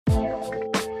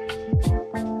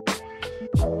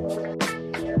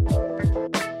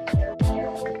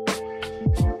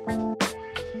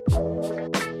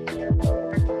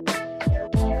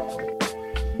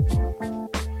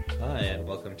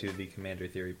To the Commander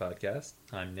Theory podcast.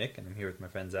 I'm Nick, and I'm here with my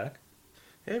friend Zach.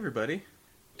 Hey, everybody.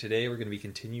 Today we're going to be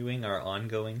continuing our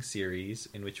ongoing series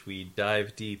in which we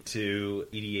dive deep to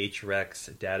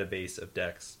EDHREC's database of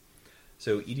decks.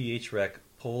 So EDHREC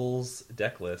pulls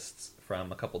deck lists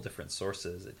from a couple different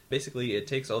sources. Basically, it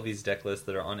takes all these deck lists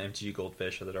that are on MTG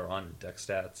Goldfish or that are on deck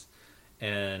stats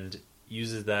and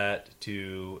uses that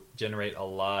to generate a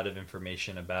lot of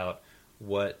information about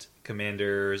what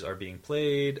commanders are being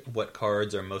played, what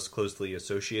cards are most closely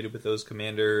associated with those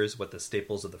commanders, what the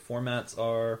staples of the formats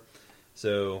are.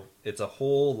 So it's a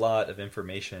whole lot of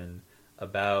information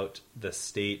about the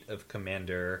state of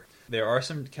Commander. There are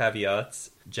some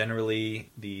caveats. Generally,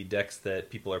 the decks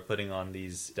that people are putting on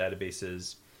these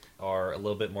databases are a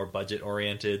little bit more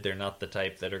budget-oriented. They're not the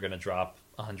type that are going to drop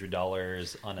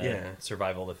 $100 on a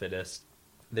survival of the fittest.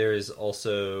 There is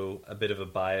also a bit of a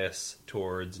bias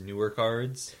towards newer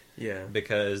cards. Yeah.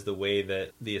 Because the way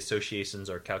that the associations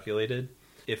are calculated,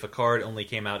 if a card only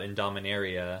came out in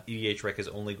Dominaria, EDHREC is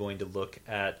only going to look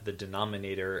at the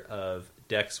denominator of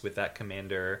decks with that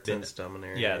commander. Since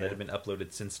Dominaria. Yeah, that have been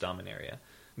uploaded since Dominaria.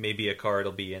 Maybe a card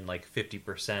will be in like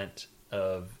 50%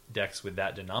 of decks with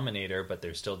that denominator, but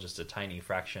there's still just a tiny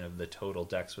fraction of the total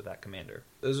decks with that commander.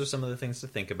 Those are some of the things to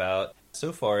think about.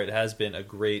 So far, it has been a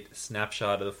great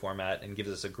snapshot of the format and gives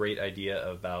us a great idea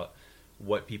about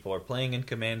what people are playing in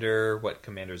Commander, what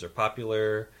commanders are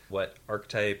popular, what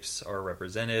archetypes are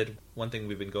represented. One thing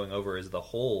we've been going over is the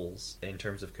holes in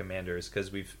terms of commanders,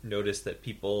 because we've noticed that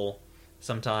people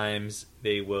sometimes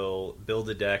they will build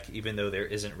a deck even though there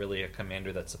isn't really a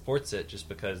commander that supports it just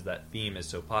because that theme is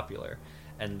so popular.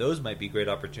 And those might be great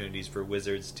opportunities for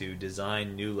Wizards to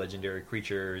design new legendary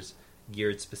creatures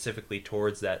geared specifically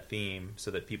towards that theme so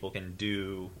that people can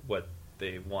do what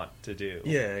they want to do.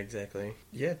 Yeah, exactly.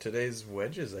 Yeah, today's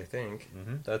Wedges, I think.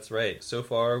 That's right. So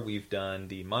far, we've done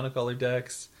the monocolor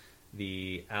decks,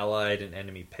 the allied and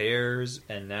enemy pairs,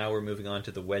 and now we're moving on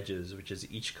to the Wedges, which is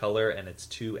each color and its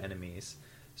two enemies.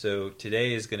 So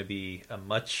today is going to be a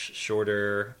much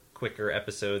shorter, quicker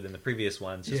episode than the previous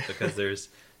ones, just because there's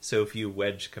so few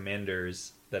Wedge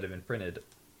commanders that have been printed.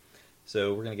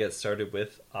 So we're going to get started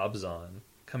with Abzan.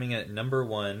 Coming in at number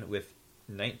 1 with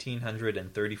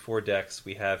 1,934 decks,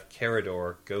 we have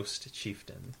Carador, Ghost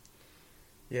Chieftain.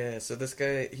 Yeah, so this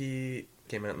guy, he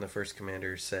came out in the first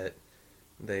Commander set.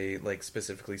 They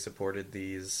specifically supported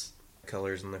these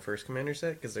colors in the first Commander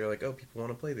set because they're like, oh, people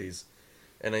want to play these.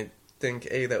 And I think,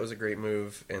 A, that was a great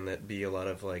move, and that B, a lot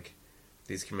of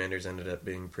these commanders ended up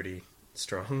being pretty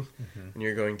strong. And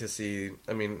you're going to see,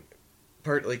 I mean,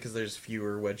 partly because there's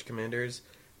fewer Wedge commanders,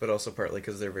 but also partly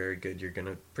because they're very good. You're going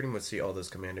to pretty much see all those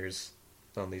commanders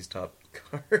on these top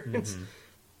cards.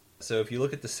 So if you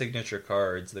look at the signature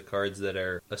cards, the cards that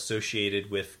are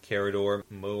associated with Carador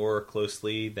more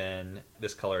closely than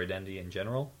this color identity in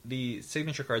general, the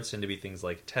signature cards tend to be things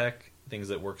like tech, things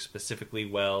that work specifically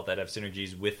well, that have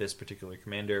synergies with this particular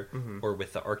commander, or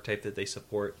with the archetype that they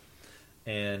support.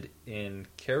 And in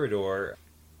Carador,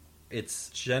 it's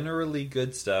generally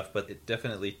good stuff, but it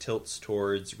definitely tilts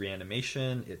towards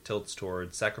reanimation, it tilts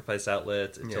towards sacrifice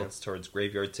outlets, it tilts towards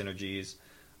graveyard synergies.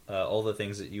 All the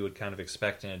things that you would kind of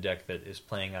expect in a deck that is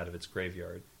playing out of its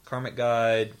graveyard. Karmic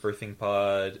Guide, Birthing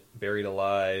Pod, Buried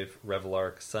Alive,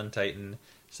 Revelark, Sun Titan,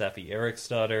 Safi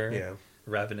Eriksdottir,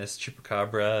 Ravenous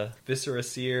Chupacabra, Viscera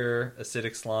Seer,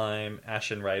 Acidic Slime,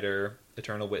 Ashen Rider,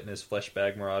 Eternal Witness,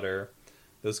 Fleshbag Marauder,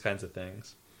 those kinds of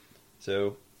things.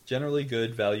 So, generally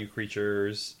good value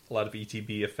creatures, a lot of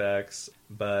ETB effects,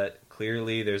 but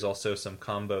clearly there's also some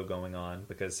combo going on,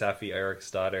 because Safi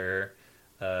Eriksdottir,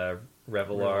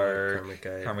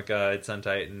 Revelark, Karmic Guide, Sun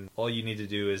Titan. All you need to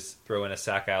do is throw in a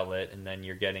sack outlet, and then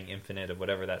you're getting infinite of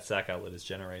whatever that sack outlet is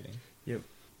generating. Yep.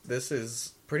 This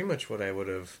is pretty much what I would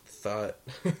have thought.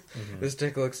 This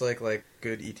deck looks like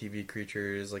good ETB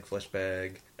creatures, like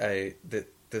Fleshbag.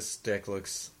 This deck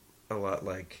looks a lot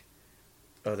like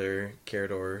other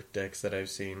Carador decks that I've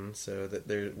seen, so that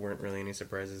there weren't really any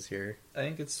surprises here. I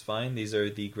think it's fine. These are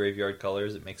the graveyard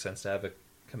colors. It makes sense to have a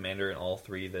commander in all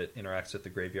three that interacts with the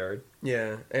graveyard.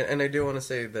 Yeah, and I do want to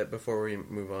say that before we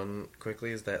move on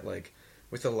quickly is that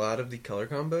with a lot of the color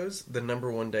combos, the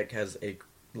number 1 deck has a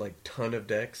ton of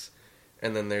decks,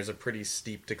 and then there's a pretty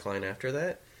steep decline after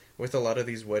that. With a lot of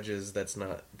these Wedges, that's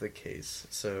not the case.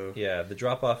 So yeah, the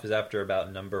drop off is after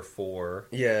about number 4.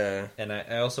 Yeah, and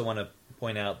I also want to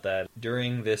point out that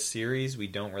during this series, we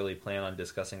don't really plan on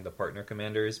discussing the partner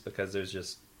commanders because there's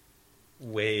just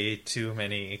way too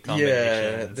many Yeah,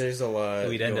 combinations. there's a lot.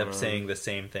 We'd end going up on. saying the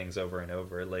same things over and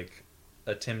over. Like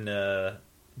a Tymna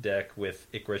deck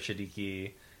with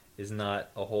EDHREC is not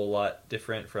a whole lot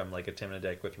different from like a Tymna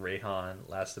deck with Rayhan,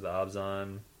 Last of the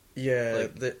Abzan. Yeah,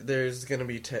 Like- there's gonna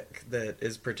be tech that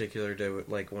is particular to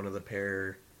like one of the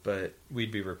pair, but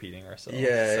We'd be repeating ourselves.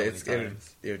 yeah, so it many would,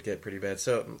 times. it would get pretty bad.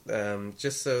 So,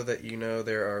 just so that you know,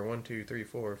 there are 1, 2, 3,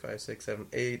 4, 5, 6, 7,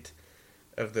 8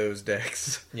 of those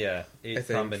decks. Yeah, 8 I think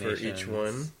for combinations each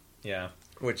one, Yeah.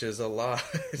 which is a lot.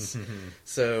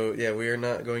 So yeah, we are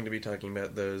not going to be talking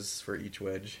about those for each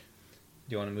wedge.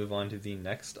 Do you want to move on to the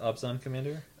next Abzan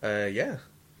commander? Yeah.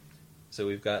 So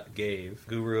we've got Gave,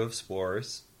 Guru of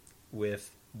Spores,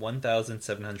 with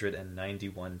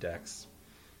 1,791 decks.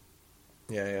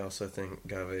 Yeah, I also think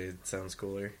Gave sounds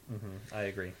cooler. I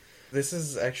agree. This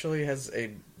is actually has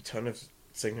a ton of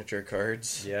signature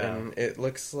cards. Yeah. And it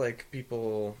looks like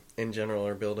people in general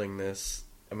are building this.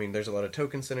 I mean, there's a lot of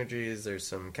token synergies, there's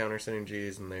some counter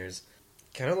synergies, and there's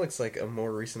kind of looks like a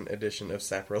more recent edition of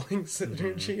Saprolink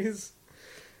synergies.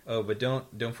 Oh, but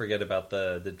don't forget about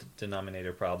the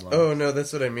denominator problem. Oh no,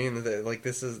 that's what I mean. Like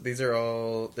these are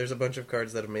all. There's a bunch of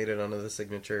cards that have made it onto the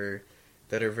signature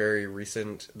that are very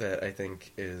recent. That I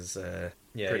think is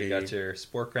Yeah, pretty. you got your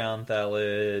Spore Crown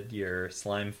Thalid, your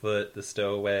Slimefoot, the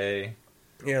Stowaway.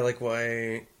 Yeah, like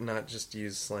why not just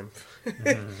use slime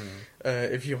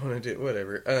if you want to do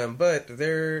whatever. But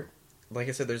there, like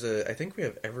I said, I think we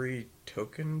have every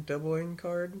token doubling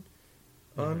card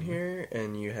on here,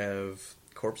 and you have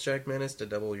Corpse Jack Menace to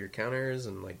double your counters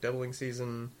and like doubling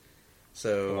season.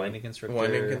 So Winding Constrictor.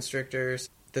 Winding Constrictors.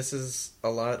 This is a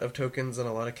lot of tokens and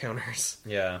a lot of counters.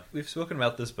 Yeah, we've spoken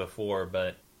about this before,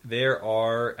 but there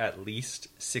are at least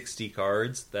 60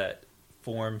 cards that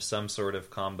form some sort of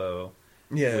combo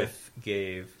Yeah. with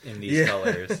Gave in these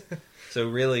colors. So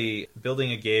really,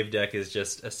 building a Gave deck is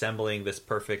just assembling this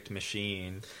perfect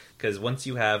machine. Because once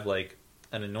you have like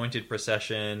an Anointed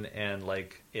Procession and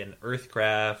like an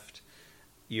Earthcraft,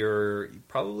 you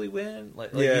probably win.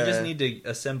 Like you just need to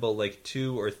assemble like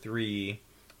 2 or 3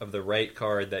 of the right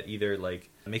card that either like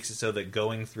makes it so that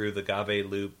going through the Gave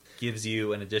loop gives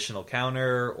you an additional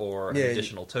counter or an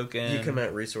additional token. You come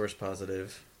out resource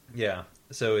positive. Yeah,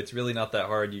 so it's really not that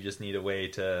hard. You just need a way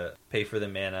to pay for the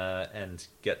mana and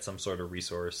get some sort of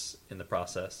resource in the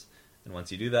process. And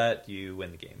once you do that, you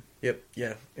win the game. Yep,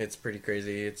 yeah, it's pretty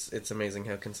crazy. It's amazing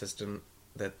how consistent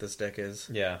that this deck is.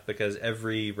 Yeah, because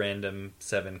every random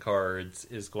 7 cards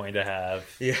is going to have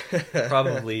Yeah.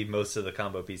 probably most of the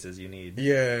combo pieces you need.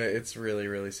 Yeah, it's really,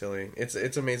 really silly.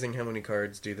 It's amazing how many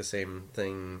cards do the same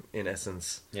thing in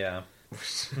essence. Yeah.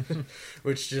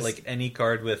 Which just... Like any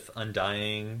card with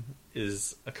Undying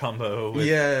is a combo with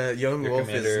yeah, Young your Wolf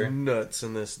commander. is nuts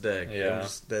in this deck. Yeah.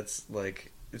 That's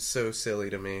like... It's so silly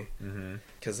to me.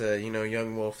 Because,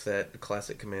 Young Wolf, that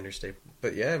classic commander staple.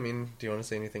 But yeah, I mean, do you want to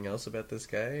say anything else about this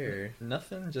guy? Or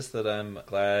Nothing, just that I'm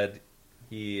glad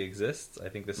he exists. I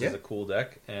think this is Yeah. a cool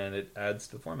deck, and it adds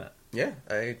to the format. Yeah,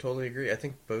 I totally agree. I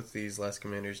think both these last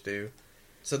commanders do.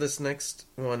 So this next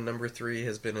one, number 3,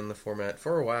 has been in the format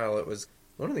for a while. It was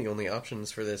one of the only options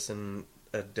for this in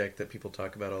a deck that people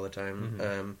talk about all the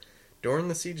time. Dorn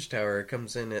the Siege Tower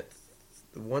comes in at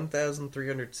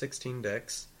 1,316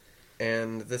 decks,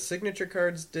 and the signature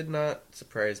cards did not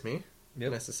surprise me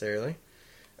necessarily.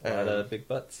 A lot of big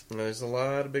butts. There's a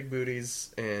lot of big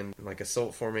booties and like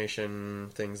assault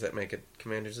formation, things that make it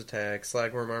commander's attack.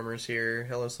 Slagworm Armor's here.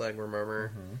 Hello, Slagworm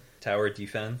Armor. Tower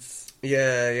defense.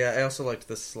 Yeah. I also liked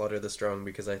the Slaughter the Strong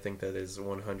because I think that is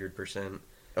 100%.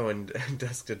 Oh, and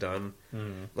Dusk to Dawn.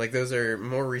 Like, those are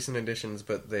more recent additions,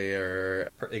 but they are...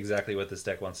 Exactly what this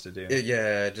deck wants to do.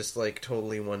 Yeah, just like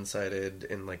totally one-sided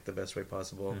in like the best way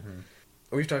possible.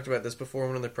 We've talked about this before.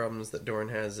 One of the problems that Dorn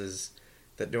has is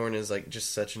that Dorn is like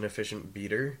just such an efficient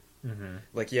beater.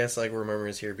 Like, yes, like Remember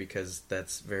is here because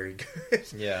that's very good.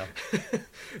 Yeah.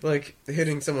 Like,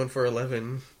 hitting someone for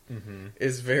 11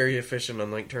 is very efficient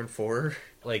on like turn 4.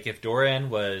 Like, if Doran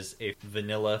was a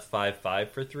vanilla 5/5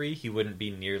 for 3, he wouldn't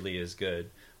be nearly as good.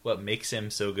 What makes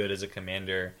him so good as a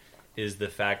commander is the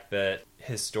fact that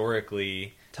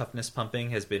historically toughness pumping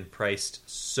has been priced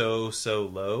so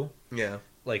low. Yeah.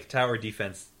 Like, tower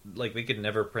defense, like, they could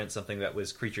never print something that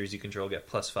was creatures you control get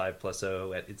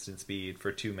 +5/+0 at instant speed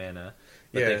for 2 mana.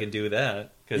 But they can do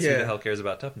that, because who the hell cares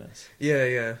about toughness?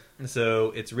 Yeah. So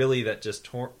it's really that just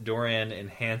Doran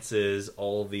enhances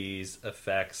all these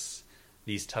effects,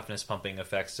 these toughness pumping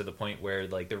effects, to the point where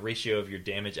like the ratio of your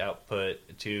damage output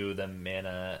to the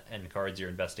mana and cards you're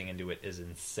investing into it is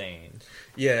insane.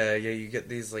 Yeah, you get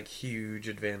these like huge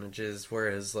advantages,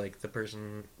 whereas like the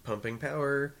person pumping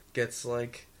power gets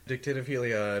like Dictative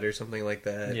Heliod or something like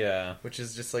that. Yeah. Which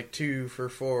is just like 2 for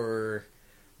 4.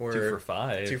 Or 2 for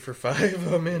 5. 2 for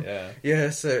 5, oh man. Yeah. Yeah,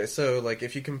 so like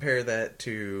if you compare that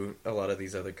to a lot of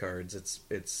these other cards,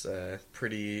 it's a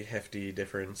pretty hefty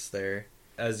difference there.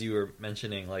 As you were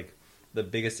mentioning, like, the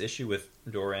biggest issue with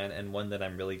Doran, and one that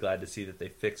I'm really glad to see that they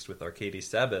fixed with Arcades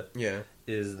Sabbath,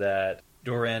 is that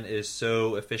Doran is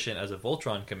so efficient as a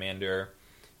Voltron commander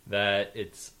that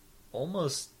it's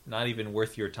almost not even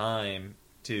worth your time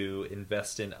to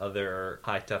invest in other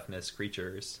high toughness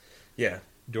creatures. Yeah.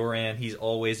 Doran, he's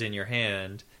always in your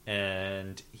hand,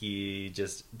 and he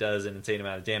just does an insane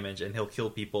amount of damage, and he'll kill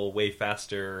people way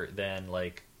faster than,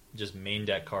 like, just main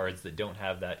deck cards that don't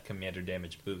have that commander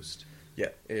damage boost. Yeah,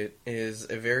 it is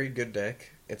a very good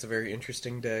deck. It's a very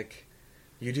interesting deck.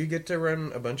 You do get to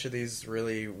run a bunch of these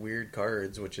really weird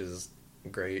cards, which is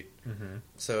great. Mm-hmm.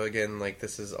 So again, like,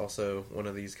 this is also one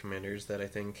of these commanders that I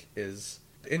think is,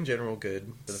 in general,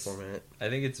 good for the format. I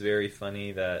think it's very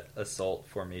funny that Assault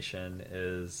Formation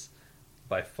is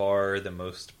by far the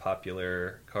most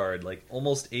popular card. Like,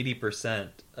 almost 80%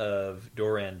 of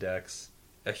Doran decks,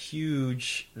 a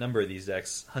huge number of these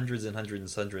decks, hundreds and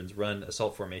hundreds and hundreds, run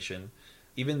Assault Formation,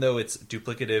 even though it's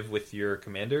duplicative with your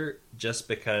commander, just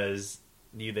because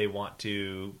they want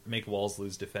to make walls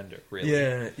lose defender,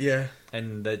 really. Yeah.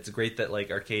 And that's great that, like,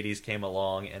 Arcades came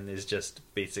along and is just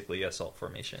basically Assault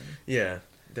Formation. Yeah,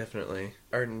 definitely.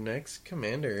 Our next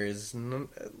commander is,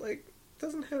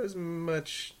 doesn't have as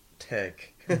much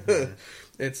tech. Mm-hmm.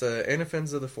 It's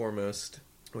Anafenza the Foremost,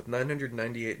 with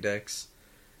 998 decks,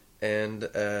 and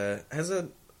has a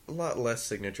lot less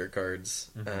signature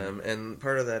cards. Mm-hmm. And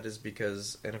part of that is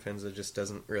because Anafenza just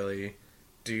doesn't really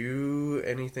do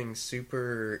anything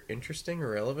super interesting or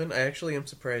relevant. I actually am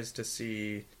surprised to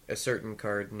see a certain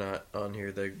card not on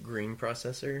here, the green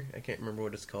processor. I can't remember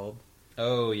what it's called.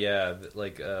 Oh, yeah,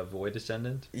 like Void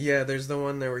Ascendant? Yeah, there's the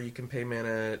one there where you can pay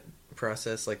mana,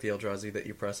 process, like the Eldrazi, that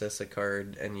you process a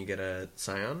card and you get a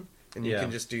Scion. And you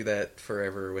can just do that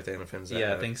forever with Anafenza.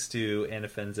 Yeah, thanks to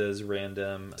Anafenza's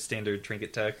random standard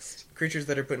trinket text. Creatures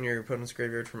that are put in your opponent's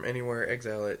graveyard from anywhere,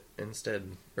 exile it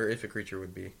instead. Or if a creature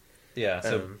would be. Yeah,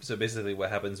 so basically what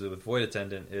happens with Void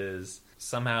Attendant is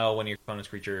somehow one of your opponent's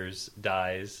creatures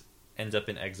dies, ends up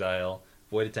in exile,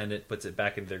 Void Attendant puts it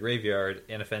back into their graveyard,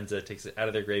 Anafenza takes it out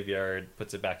of their graveyard,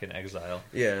 puts it back in exile.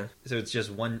 Yeah. So it's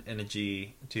just one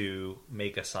energy to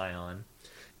make a Scion.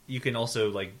 You can also,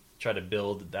 like, try to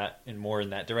build that in more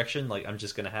in that direction. Like, I'm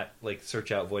just gonna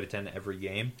search out Void Attendant every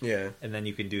game. Yeah. And then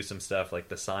you can do some stuff like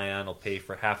the Scion will pay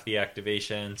for half the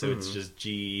activation, so it's just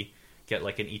G, get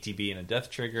like an ETB and a death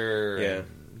trigger,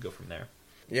 and go from there.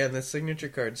 Yeah, the signature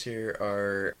cards here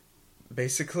are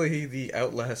basically the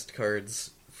Outlast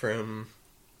cards from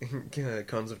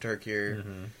Cons of Tarkir.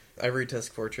 Mm-hmm. Ivory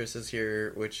Tusk Fortress is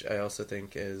here, which I also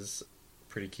think is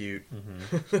pretty cute.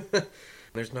 Mm-hmm.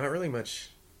 There's not really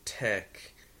much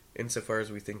tech insofar as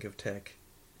we think of tech.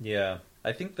 Yeah,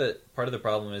 I think that part of the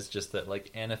problem is just that,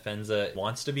 like, Anafenza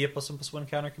wants to be a +1/+1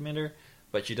 counter commander,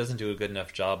 but she doesn't do a good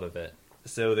enough job of it.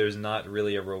 So there's not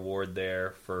really a reward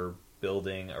there for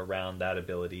building around that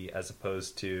ability, as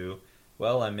opposed to,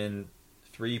 well, I'm in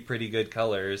 3 pretty good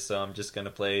colors, so I'm just going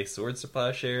to play Swords to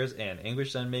Plowshares and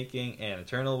Anguish Sunmaking and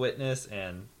Eternal Witness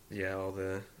and... Yeah, all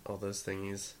those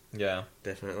thingies. Yeah.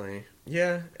 Definitely.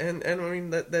 Yeah, and I mean,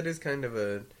 that is kind of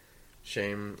a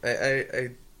shame.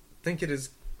 I think it is...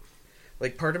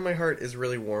 Like, part of my heart is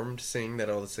really warmed seeing that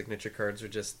all the signature cards are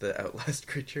just the Outlast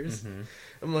creatures. Mm-hmm.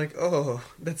 I'm like, oh,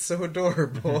 that's so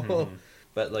adorable. Mm-hmm.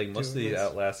 But, like, most of the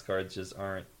Outlast cards just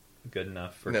aren't good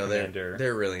enough for Commander.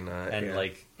 They're really not. And,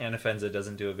 like, Anafenza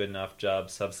doesn't do a good enough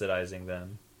job subsidizing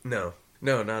them. No,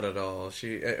 not at all.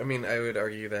 I mean, I would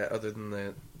argue that other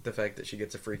than the fact that she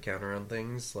gets a free counter on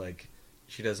things, like,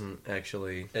 she doesn't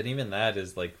actually... And even that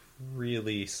is, like,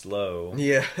 really slow.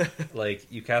 Yeah. Like,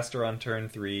 you cast her on turn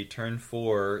 3, turn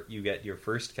 4, you get your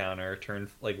first counter,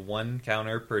 like, 1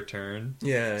 counter per turn.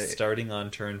 Yeah. Starting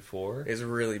on turn 4. It's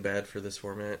really bad for this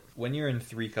format. When you're in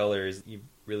 3 colors, you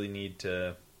really need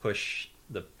to push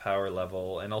the power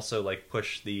level and also, like,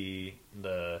 push the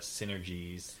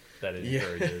synergies that it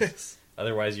encourages. Yes.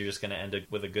 Otherwise, you're just going to end up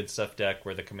with a good stuff deck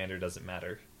where the commander doesn't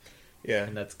matter. Yeah.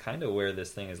 And that's kind of where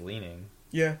this thing is leaning.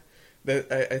 Yeah.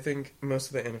 I think most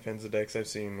of the Anafenza decks I've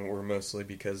seen were mostly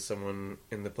because someone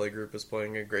in the playgroup was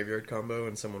playing a graveyard combo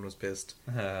and someone was pissed.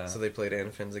 So they played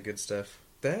Anafenza good stuff.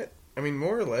 That, I mean,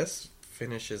 more or less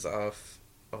finishes off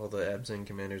all the Abzan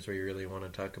commanders we really want to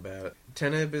talk about.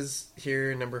 Teneb is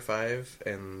here, number 5,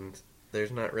 and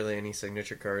there's not really any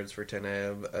signature cards for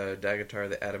Teneb. Dagatar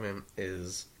the Adamant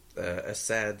is a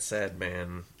sad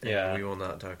man. Yeah. We will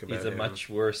not talk about He's a him. much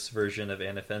worse version of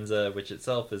Anafenza, which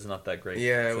itself is not that great.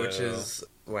 Yeah, so... which is...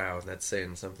 Wow, that's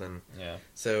saying something. Yeah.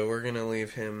 So we're going to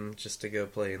leave him just to go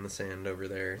play in the sand over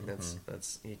there.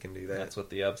 That's he can do that. That's what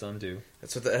the Abzan do.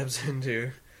 That's what the Abzan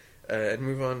do. And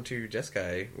move on to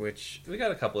Jeskai, which... We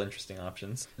got a couple interesting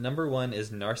options. Number 1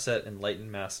 is Narset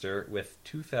Enlightened Master with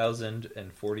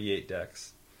 2,048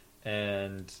 decks.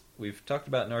 And we've talked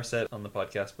about Narset on the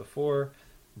podcast before,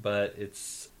 but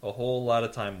it's a whole lot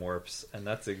of time warps, and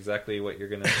that's exactly what you're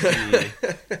going to see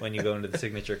when you go into the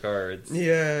signature cards.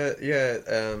 Yeah.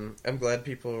 I'm glad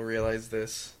people realize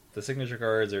this. The signature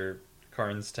cards are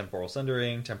Karn's Temporal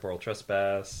Sundering, Temporal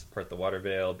Trespass, Part the Water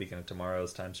Veil, Beacon of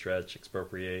Tomorrow's Time Stretch,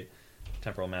 Expropriate,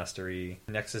 Temporal Mastery.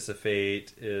 Nexus of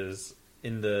Fate is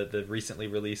in the recently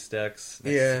released decks.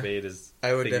 Nexus of Fate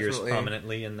figures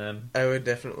prominently in them. I would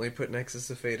definitely put Nexus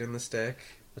of Fate in this deck.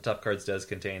 The top cards does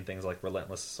contain things like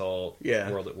Relentless Assault,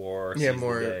 World at War, yeah, Seize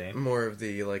the Day. more of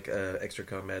the extra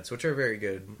combats, which are very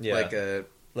good. Yeah.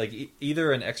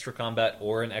 Either an extra combat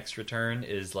or an extra turn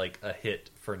is like a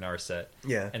hit for Narset.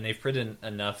 Yeah. And they've printed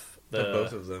enough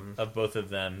of both of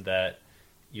them that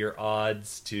your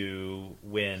odds to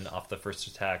win off the first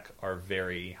attack are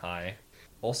very high.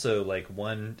 Also, like,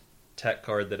 one tech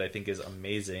card that I think is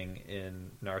amazing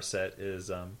in Narset is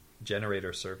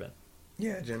Generator Servant.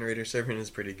 Yeah, Generator Servant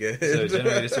is pretty good. So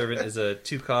Generator Servant is a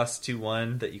 2-cost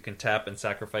 2/1 that you can tap and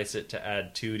sacrifice it to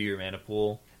add 2 to your mana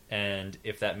pool. And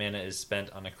if that mana is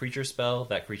spent on a creature spell,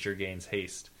 that creature gains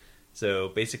haste. So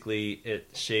basically, it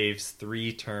shaves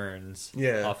 3 turns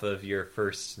off of your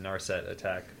first Narset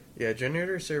attack. Yeah,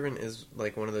 Generator Servant is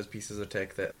like one of those pieces of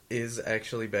tech that is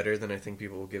actually better than I think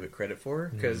people will give it credit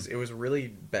for, because it was really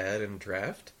bad in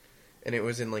draft, and it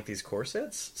was in like these core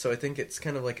sets. So I think it's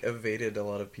kind of like evaded a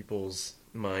lot of people's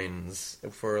minds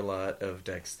for a lot of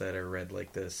decks that are red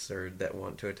like this or that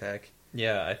want to attack.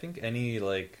 Yeah, I think any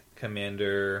like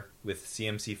commander with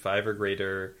CMC 5 or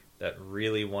greater that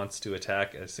really wants to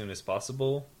attack as soon as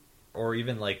possible, or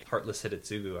even like Heartless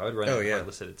Hidetsugu. I would run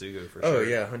Heartless Hidetsugu for sure. Oh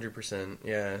yeah, 100%.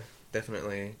 Yeah,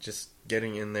 definitely. Just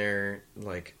getting in there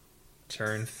like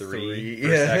turn 3.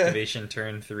 First activation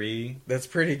turn 3. That's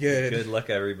pretty good. Good luck,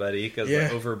 everybody, because the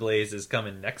Overblaze is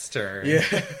coming next turn.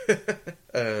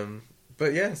 Yeah.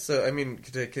 But yeah, so I mean,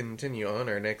 to continue on,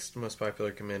 our next most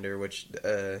popular commander, which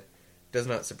does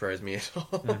not surprise me at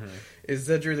all, is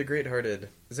Zedruu the Great-Hearted.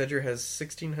 Zedruu has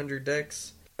 1,600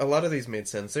 decks. A lot of these made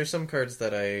sense. There's some cards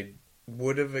that I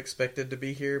would have expected to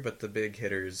be here, but the big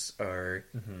hitters are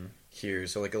here.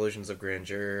 So like Illusions of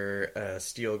Grandeur,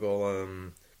 Steel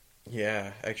Golem.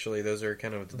 Yeah, actually, those are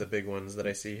kind of the big ones that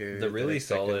I see here. The really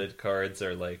solid cards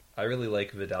are like, I really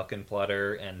like Vidalcan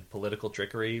Plotter and Political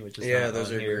Trickery, which is not those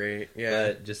on are here, great. Yeah,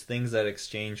 but just things that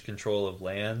exchange control of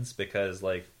lands, because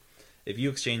like if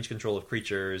you exchange control of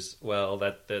creatures, well,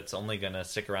 that's only going to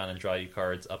stick around and draw you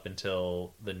cards up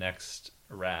until the next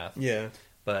Wrath. Yeah,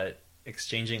 but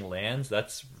exchanging lands,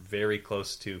 that's very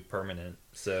close to permanent.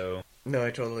 So no,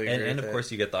 I totally agree. And of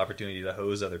course, you get the opportunity to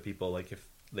hose other people, like if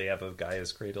they have a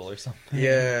Gaia's Cradle or something.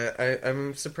 Yeah,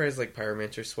 I'm surprised like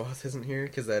Pyromancer Swath isn't here,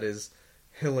 because that is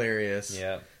hilarious.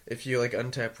 Yeah. If you like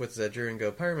untap with Zedruu and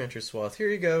go Pyromancer Swath, here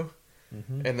you go,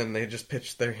 and then they just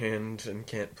pitch their hand and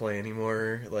can't play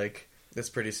anymore, like, that's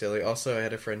pretty silly. Also, I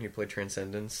had a friend who played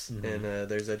Transcendence in their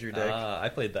Zedruu deck. I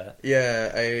played that.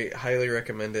 Yeah, I highly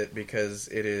recommend it because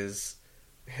it is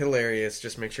hilarious.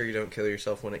 Just make sure you don't kill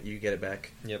yourself when you get it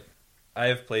back. Yep. I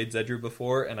have played Zedruu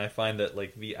before, and I find that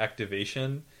like the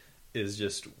activation is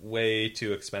just way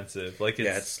too expensive. Like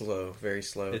it's slow, very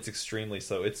slow. It's extremely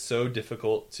slow. It's so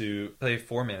difficult to play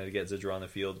 4 mana to get Zedruu on the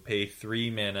field, pay 3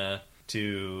 mana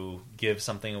to give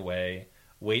something away,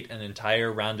 wait an entire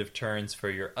round of turns for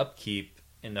your upkeep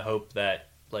in the hope that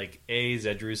like A,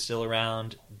 Zedruu's still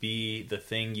around, B, the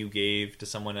thing you gave to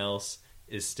someone else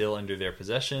is still under their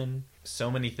possession. So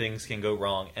many things can go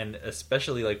wrong, and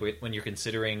especially like when you're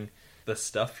considering the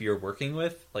stuff you're working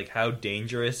with, like how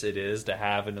dangerous it is to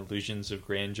have an Illusions of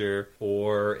Grandeur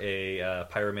or a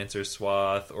Pyromancer's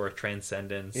Swath or a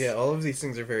Transcendence. Yeah, all of these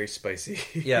things are very spicy.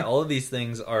 Yeah, all of these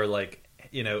things are like,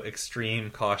 you know, extreme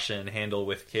caution, handle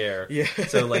with care. Yeah.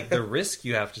 So like the risk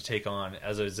you have to take on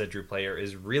as a Zedruu player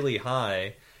is really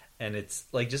high, and it's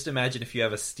like, just imagine if you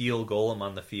have a Steel Golem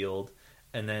on the field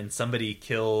and then somebody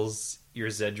kills your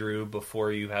Zedruu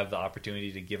before you have the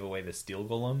opportunity to give away the Steel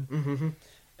Golem. Mm-hmm.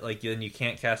 Like, then you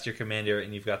can't cast your commander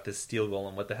and you've got this Steel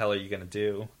Golem. What the hell are you going to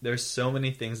do? There's so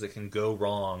many things that can go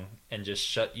wrong and just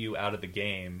shut you out of the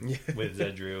game with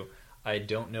Zedruu. I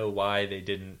don't know why they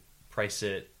didn't price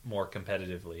it more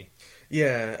competitively.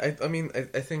 Yeah, I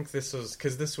think this was,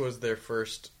 because this was their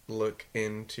first look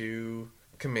into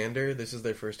Commander. This is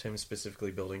their first time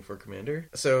specifically building for Commander.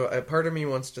 So part of me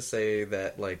wants to say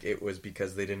that, like, it was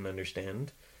because they didn't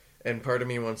understand. And part of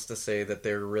me wants to say that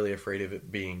they're really afraid of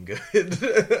it being good.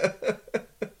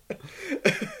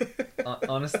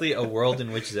 Honestly, a world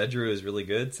in which Zedru is really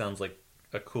good sounds like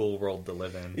a cool world to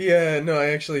live in. Yeah, no, I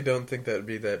actually don't think that would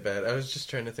be that bad. I was just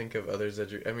trying to think of other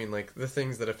Zedru... I mean, like, the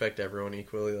things that affect everyone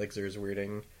equally, like Zer's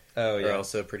weirding, are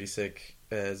also pretty sick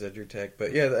Zedru tech.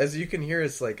 But yeah, as you can hear,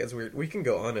 it's like, as we can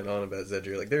go on and on about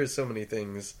Zedru. Like, there's so many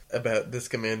things about this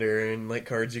commander and, like,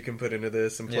 cards you can put into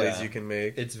this and plays you can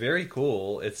make. It's very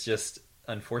cool. It's just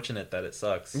unfortunate that it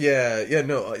sucks. Yeah,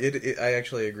 no, I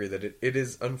actually agree that it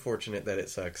is unfortunate that it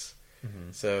sucks.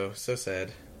 Mm-hmm. So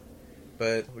sad.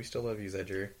 But we still love you,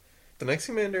 Zedru. The next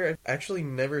commander I've actually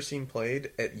never seen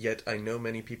played, yet I know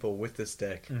many people with this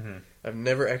deck. Mm-hmm. I've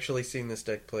never actually seen this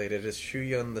deck played. It is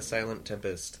Shuyun the Silent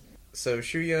Tempest. So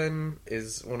Shuyun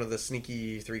is one of the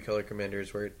sneaky 3-color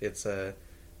commanders where it's a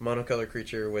monocolor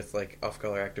creature with, like,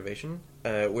 off-color activation,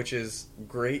 which is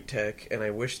great tech, and I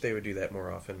wish they would do that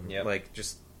more often. Yep. Like,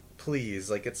 just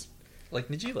please, like, it's... Like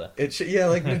Najeela.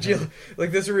 Like Najeela.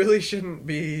 Like, this really shouldn't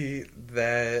be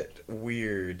that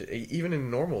weird, even in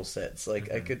normal sets. Like,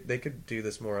 mm-hmm. They could do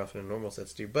this more often in normal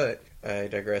sets too, but I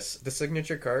digress. The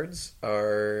signature cards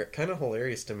are kind of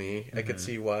hilarious to me. Mm-hmm. I could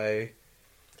see why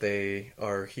they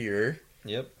are here.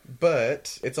 Yep.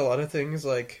 But it's a lot of things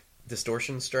like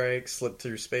Distortion Strike, Slip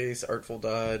Through Space, Artful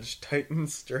Dodge, Titan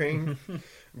Strength,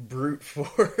 Brute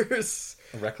Force,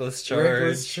 Reckless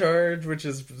Charge, which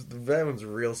is, that one's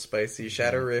real spicy.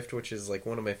 Shadow Rift, which is like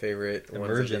one of my favorite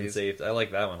Emergence Scathed. I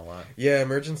like that one a lot. Yeah,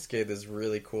 Emergence Scathed is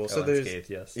really cool. So there's Scathed,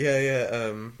 yes.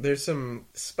 Yeah. There's some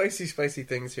spicy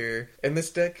things here. And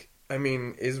this deck, I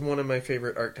mean, is one of my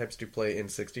favorite archetypes to play in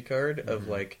 60 card of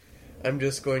like, I'm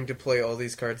just going to play all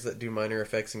these cards that do minor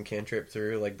effects and cantrip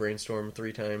through, like Brainstorm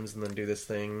 3 times and then do this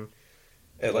thing.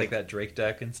 Like that Drake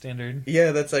deck in Standard?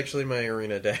 Yeah, that's actually my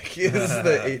arena deck, is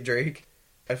the 8 Drake.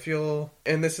 I feel,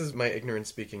 and this is my ignorance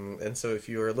speaking, and so if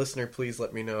you're a listener, please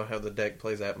let me know how the deck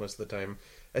plays out most of the time.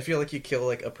 I feel like you kill,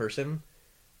 like, a person,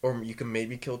 or you can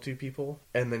maybe kill 2 people,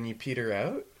 and then you peter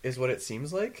out, is what it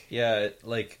seems like. Yeah,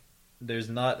 like, there's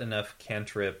not enough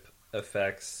cantrip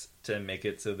effects to make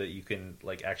it so that you can,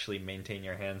 like, actually maintain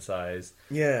your hand size.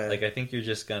 Yeah. Like, I think you're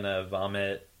just gonna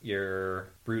vomit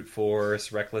your Brute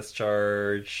Force, Reckless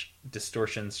Charge,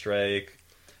 Distortion Strike.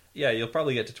 Yeah, you'll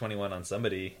probably get to 21 on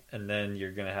somebody, and then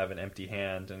you're gonna have an empty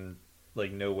hand and,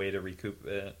 like, no way to recoup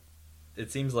it.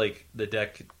 It seems like the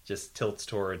deck just tilts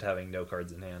toward having no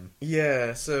cards in hand.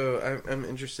 Yeah, so I'm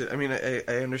interested. I mean,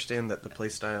 I understand that the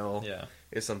playstyle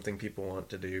is something people want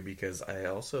to do, because I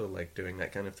also like doing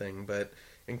that kind of thing, but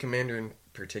in Commander in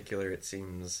particular, it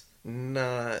seems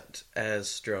not as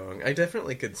strong. I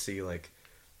definitely could see, like,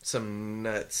 some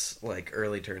nuts, like,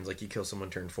 early turns, like you kill someone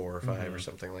turn 4 or 5 or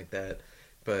something like that,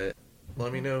 but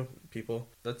let me know, people.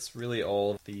 That's really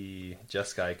all the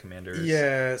Jeskai commanders.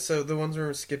 Yeah, so the ones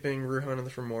we're skipping, Ruhan and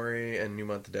the Fomori and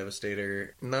Numont the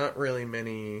Devastator, not really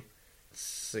many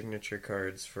signature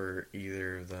cards for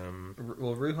either of them.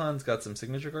 Well, Ruhan's got some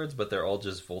signature cards, but they're all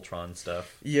just Voltron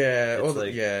stuff. Yeah,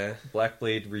 it's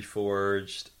Blackblade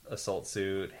Reforged, Assault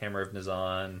Suit, Hammer of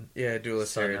Nazan. Yeah,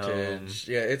 Duelist Heritage.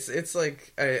 Yeah, it's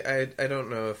like, I don't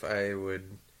know if I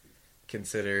would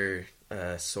consider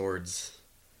Swords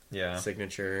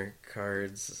signature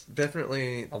cards.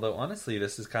 Definitely. Although, honestly,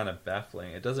 this is kind of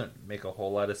baffling. It doesn't make a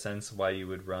whole lot of sense why you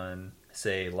would run,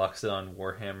 say, Loxodon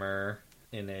Warhammer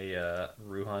in a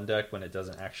Ruhan deck when it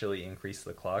doesn't actually increase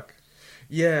the clock.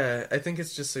 Yeah, I think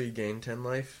it's just so you gain 10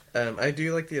 life. I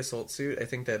do like the Assault Suit. I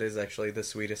think that is actually the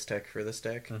sweetest tech for this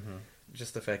deck. Mm-hmm.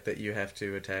 Just the fact that you have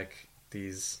to attack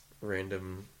these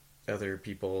random other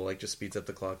people, like, just speeds up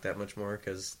the clock that much more,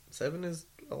 because 7 is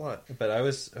a lot. But I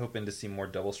was hoping to see more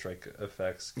double strike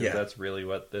effects, because that's really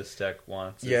what this deck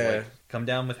wants. Like, come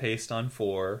down with haste on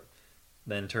 4,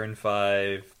 then turn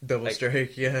 5... Double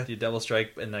strike, yeah. You double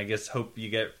strike, and I guess hope you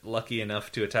get lucky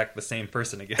enough to attack the same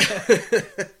person again.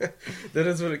 That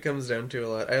is what it comes down to a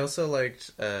lot. I also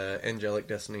liked Angelic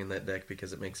Destiny in that deck,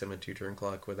 because it makes him a 2-turn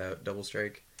clock without double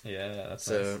strike. Yeah, that's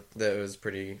so nice. That was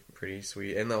pretty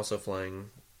sweet. And also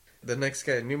flying. The next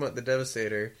guy, Numont the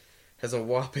Devastator, has a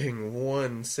whopping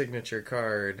 1 signature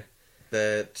card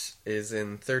that is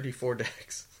in 34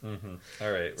 decks. Mm-hmm.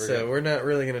 All right. We're not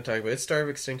really going to talk about it. It's Star of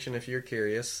Extinction if you're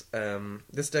curious.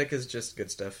 This deck is just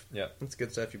good stuff. Yeah. It's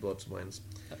good stuff. You blow up some lands.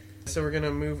 So we're going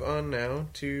to move on now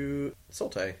to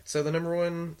Sultai. So the number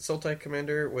 1 Sultai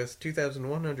commander with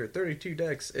 2,132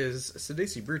 decks is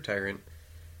Sidisi Brute Tyrant.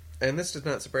 And this does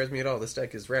not surprise me at all. This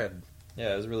deck is rad.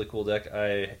 Yeah, it was a really cool deck.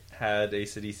 I had a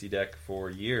Sidisi deck for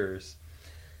years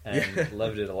and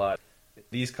loved it a lot.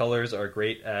 These colors are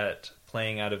great at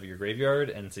playing out of your graveyard,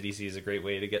 and Sidisi is a great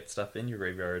way to get stuff in your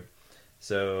graveyard.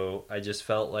 So I just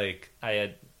felt like I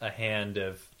had a hand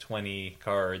of 20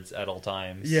 cards at all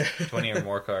times. Yeah. 20 or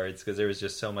more cards, because there was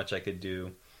just so much I could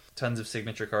do. Tons of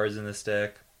signature cards in this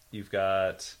deck. You've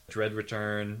got Dread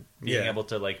Return, being able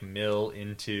to like mill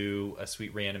into a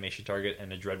sweet reanimation target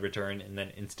and a Dread Return, and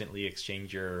then instantly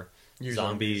exchange your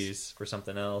zombies for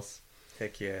something else.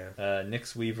 Heck yeah.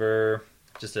 Nyx Weaver,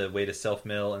 just a way to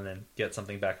self-mill and then get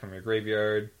something back from your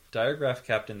graveyard. Diagraph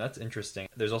Captain, that's interesting.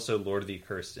 There's also Lord of the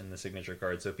Accursed in the signature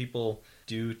card, so people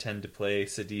do tend to play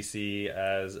Sidisi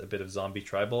as a bit of zombie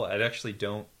tribal. I actually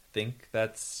don't think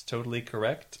that's totally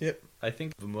correct. Yep. I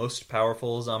think the most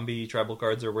powerful zombie tribal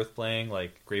cards are worth playing,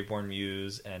 like Graveborn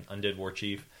Muse and Undead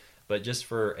Warchief, but just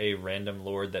for a random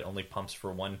lord that only pumps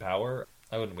for 1 power,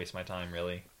 I wouldn't waste my time,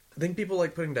 really. I think people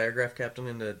like putting Diagraph Captain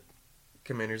into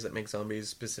commanders that make zombies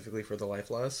specifically for the life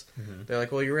loss. Mm-hmm. They're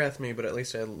like, well, you wrathed me, but at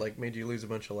least I made you lose a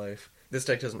bunch of life. This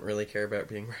deck doesn't really care about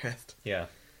being wrathed. Yeah,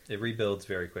 it rebuilds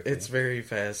very quickly. It's very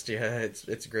fast, yeah,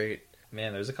 it's great.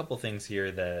 Man, there's a couple things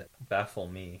here that baffle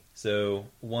me. So,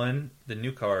 one, the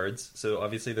new cards. So,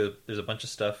 obviously, there's a bunch of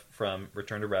stuff from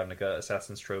Return to Ravnica,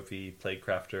 Assassin's Trophy,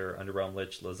 Plaguecrafter, Underrealm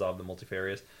Lich, Lazav the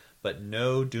Multifarious, but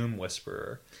no Doom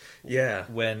Whisperer. Yeah.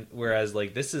 Whereas,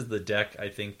 like, this is the deck, I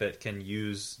think, that can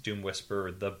use Doom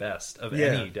Whisperer the best of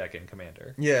any deck in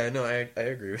Commander. Yeah, no, I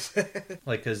agree with that.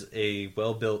 Like, because a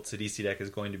well-built Sidisi deck is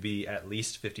going to be at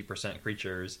least 50%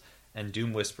 creatures, and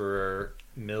Doom Whisperer,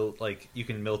 you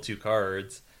can mill 2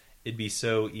 cards. It'd be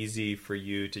so easy for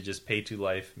you to just pay 2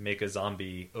 life, make a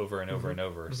zombie over and over and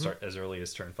over, start as early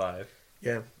as turn 5.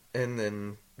 Yeah, and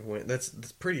then that's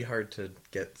pretty hard to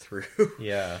get through.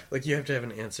 Yeah. Like, you have to have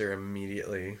an answer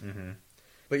immediately. Mm-hmm.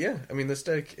 But yeah, I mean, this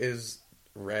deck is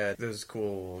rad. There's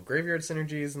cool graveyard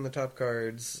synergies in the top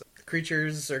cards.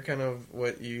 Creatures are kind of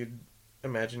what you'd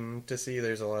imagine to see.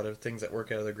 There's a lot of things that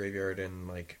work out of the graveyard and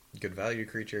like good value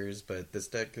creatures, but this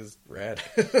deck is rad.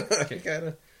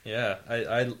 Yeah,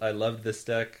 I love this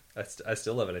deck. I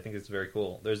still love it. I think it's very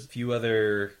cool. There's a few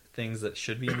other things that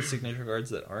should be in the signature cards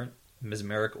that aren't.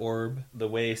 Mesmeric Orb. The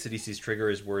way Sidisi's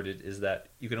trigger is worded is that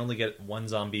you can only get 1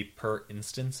 zombie per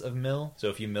instance of mill. So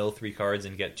if you mill 3 cards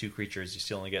and get 2 creatures, you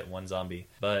still only get 1 zombie.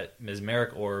 But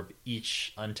Mesmeric Orb,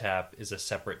 each untap is a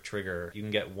separate trigger. You can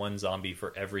get 1 zombie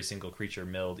for every single creature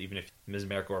milled, even if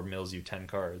Mesmeric Orb mills you 10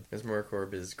 cards. Mesmeric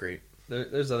Orb is great.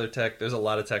 There's other tech. There's a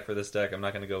lot of tech for this deck. I'm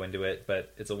not going to go into it,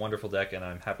 but it's a wonderful deck, and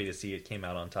I'm happy to see it came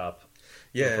out on top.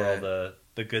 Yeah. For all the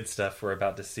good stuff we're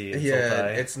about to see in Sultai.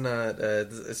 Sultai. It's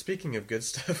not... speaking of good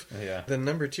stuff, the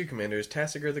number 2 commander is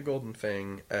Tassiger the Golden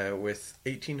Fang with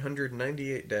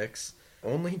 1,898 decks,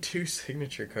 only 2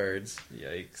 signature cards.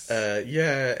 Yikes.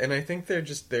 Yeah, and I think they're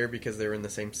just there because they were in the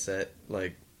same set,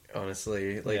 like...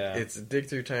 Honestly, It's Dig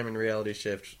Through Time and Reality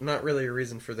Shift. Not really a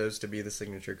reason for those to be the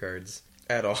signature cards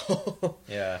at all.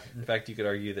 Yeah, in fact, you could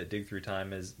argue that Dig Through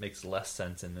Time makes less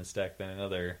sense in this deck than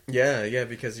another. Yeah,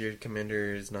 because your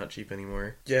commander is not cheap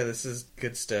anymore. Yeah, this is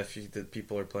good stuff that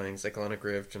people are playing. Cyclonic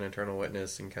Rift and Eternal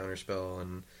Witness and Counterspell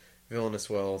and Villainous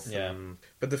Wealth. Yeah.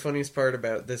 But the funniest part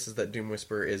about this is that Doom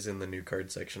Whisperer is in the new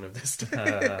card section of this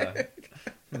deck.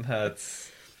 That's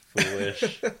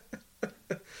foolish.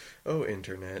 Oh,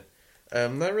 internet.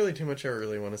 Not really too much I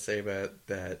really want to say about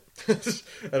that.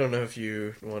 I don't know if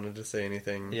you wanted to say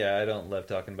anything. Yeah, I don't love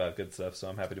talking about good stuff, so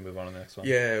I'm happy to move on to the next one.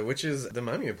 Yeah, which is the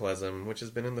Mimeoplasm, which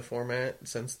has been in the format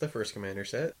since the first Commander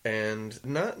set. And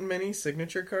not many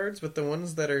signature cards, but the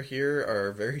ones that are here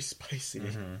are very spicy.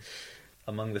 Mm-hmm.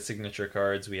 Among the signature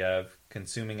cards, we have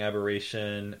Consuming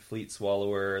Aberration, Fleet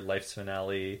Swallower, Life's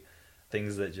Finale,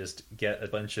 things that just get a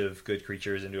bunch of good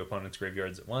creatures into opponents'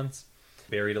 graveyards at once.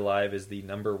 Buried Alive is the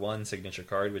number 1 signature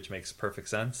card, which makes perfect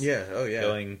sense. Yeah, oh yeah.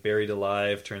 Going Buried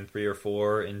Alive turn 3 or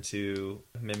 4 into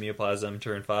Mimeoplasm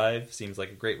turn 5 seems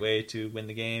like a great way to win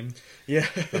the game. Yeah.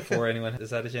 Before anyone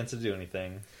has had a chance to do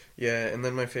anything. Yeah, and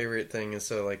then my favorite thing is,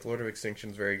 Lord of Extinction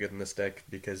is very good in this deck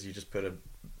because you just put a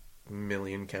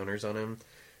million counters on him.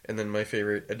 And then my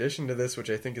favorite addition to this, which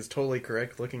I think is totally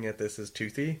correct looking at this, is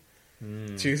Toothy.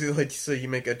 Toothy, so you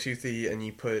make a Toothy and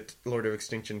you put Lord of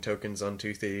Extinction tokens on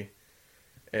Toothy.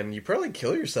 And you probably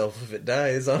kill yourself if it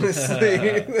dies,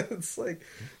 honestly.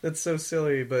 That's so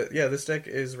silly. But yeah, this deck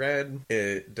is rad.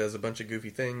 It does a bunch of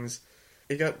goofy things.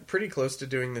 It got pretty close to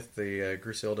doing the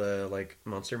Grusilda, like,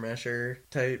 Monster Masher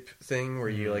type thing, where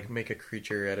you, like, make a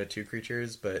creature out of 2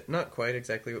 creatures, but not quite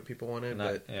exactly what people wanted,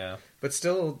 but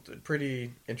still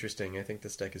pretty interesting. I think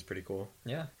this deck is pretty cool.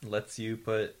 Yeah, lets you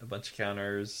put a bunch of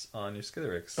counters on your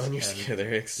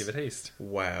Skithiryx. Give it haste.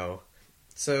 Wow.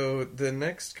 So, the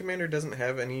next commander doesn't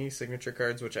have any signature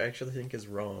cards, which I actually think is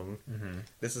wrong.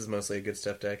 This is mostly a good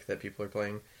stuff deck that people are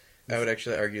playing. I would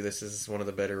actually argue this is one of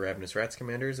the better Ravenous Rats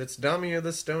commanders. It's Damia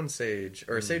the Stone Sage,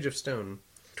 or Sage of Stone.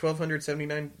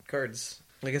 1,279 cards.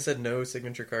 Like I said, no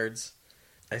signature cards.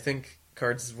 I think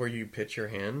cards where you pitch your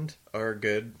hand are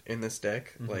good in this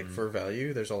deck, like, for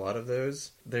value. There's a lot of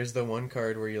those. There's the one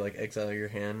card where you, like, exile your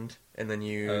hand, and then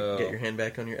you get your hand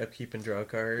back on your upkeep and draw a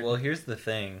card. Well, here's the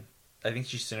thing. I think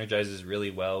she synergizes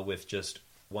really well with just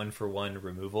 1-for-1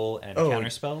 removal and counter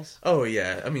spells. Oh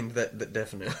yeah, I mean that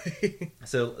definitely.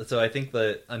 So I think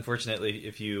that unfortunately,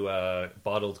 if you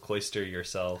bottled Cloister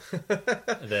yourself,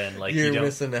 then like you're you don't,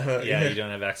 missing out. Yeah, you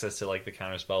don't have access to like the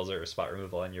counter spells or spot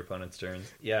removal on your opponent's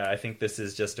turns. Yeah, I think this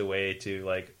is just a way to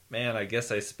like, man, I guess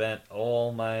I spent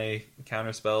all my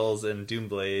counter spells and Doom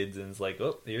Blades, and it's like,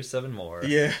 oh, here's 7 more.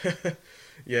 Yeah.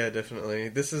 Yeah, definitely.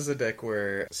 This is a deck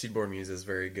where Seedborn Muse is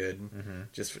very good,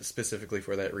 just specifically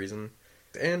for that reason.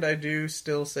 And I do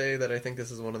still say that I think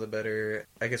this is one of the better,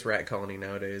 I guess, Rat Colony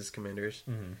nowadays commanders.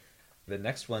 The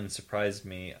next one surprised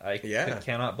me. I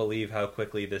cannot believe how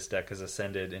quickly this deck has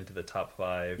ascended into the top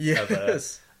 5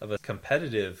 of a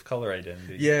competitive color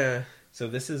identity. Yeah. So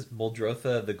this is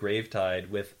Muldrotha the Gravetide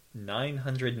with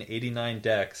 989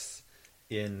 decks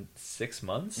in 6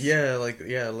 months? Yeah,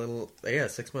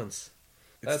 6 months.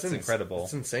 That's incredible.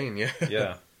 It's insane, yeah.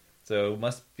 Yeah. So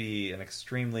must be an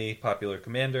extremely popular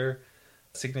commander.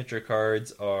 Signature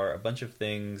cards are a bunch of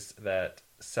things that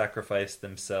sacrifice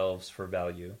themselves for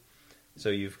value. So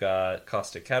you've got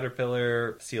Caustic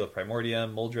Caterpillar, Seal of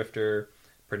Primordium, Muldrifter,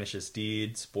 Pernicious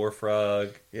Deed,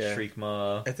 Sporefrog,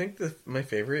 Shriekmaw. I think my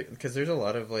favorite, because there's a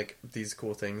lot of like these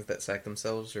cool things that sack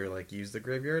themselves or like use the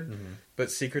graveyard, but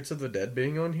Secrets of the Dead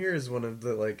being on here is one of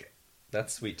the like...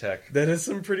 That's sweet tech. That is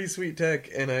some pretty sweet tech,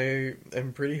 and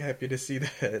I'm pretty happy to see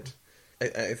that.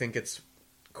 I think it's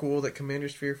cool that Commander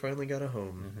Sphere finally got a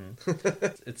home.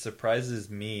 It surprises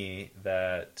me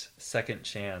that Second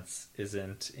Chance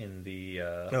isn't in the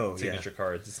signature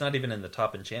cards. It's not even in the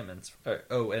top enchantments.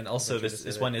 Oh, and also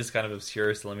this one is kind of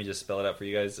obscure, so let me just spell it out for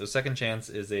you guys. So Second Chance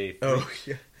is a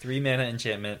 3 mana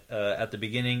enchantment. At the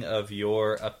beginning of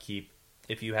your upkeep,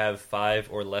 if you have 5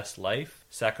 or less life,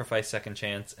 sacrifice Second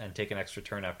Chance and take an extra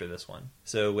turn after this one.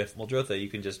 So with Muldrotha, you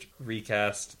can just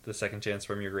recast the Second Chance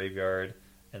from your graveyard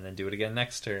and then do it again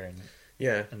next turn.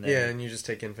 Yeah, and you just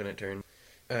take infinite turn.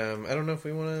 I don't know if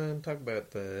we want to talk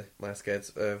about the last guy.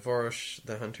 It's Vorosh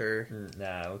the Hunter.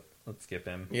 Nah, let's skip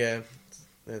him. Yeah,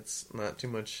 it's not too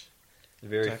much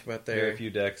to talk about there. Very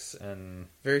few decks, and...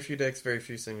 Very few decks, very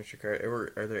few signature cards.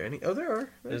 Are there any? Oh, there are.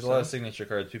 There's a lot of signature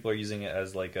cards. People are using it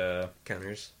as like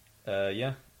counters.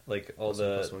 Yeah, like all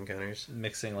the... +1 counters.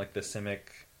 Mixing like the Simic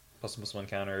 +1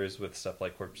 counters with stuff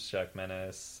like Corpse Shack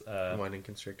Menace. Winding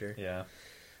Constrictor. Yeah.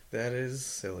 That is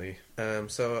silly.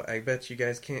 So I bet you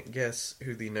guys can't guess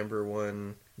who the number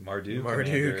 1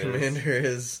 Mardu commander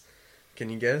is. Can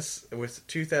you guess? With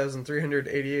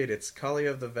 2,388, it's Kali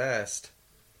of the Vast.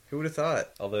 Who would have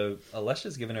thought? Although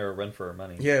Alesha's given her a run for her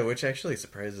money. Yeah, which actually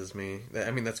surprises me.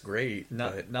 I mean, that's great.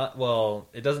 Well,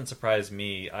 it doesn't surprise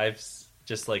me. I've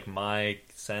just like my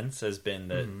sense has been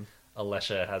that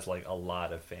Alesha has like a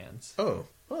lot of fans. Oh,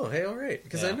 hey, all right.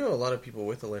 Because I know a lot of people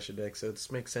with Alesha decks, so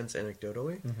this makes sense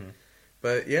anecdotally.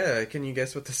 But yeah, can you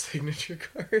guess what the signature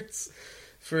cards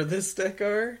for this deck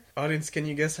are? Audience, can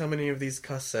you guess how many of these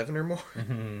cost 7 or more?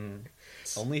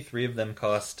 Only 3 of them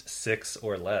cost 6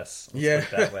 or less. Let's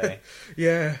put it that way.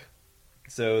 Yeah.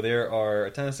 So there are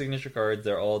a ton of signature cards.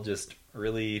 They're all just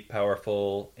really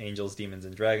powerful angels, demons,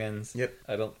 and dragons. Yep.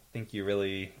 I don't think you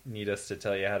really need us to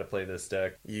tell you how to play this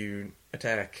deck. You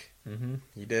attack.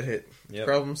 You did it. Yep.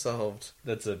 Problem solved.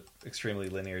 That's an extremely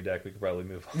linear deck. We could probably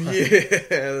move on. Yeah,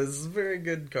 this is a very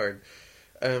good card.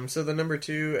 So the number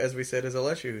 2, as we said, is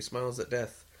Alesha, who smiles at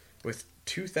death, with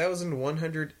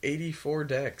 2,184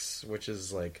 decks, which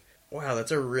is like, wow,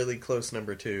 that's a really close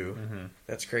number 2.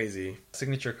 That's crazy.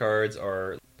 Signature cards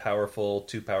are powerful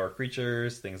 2-power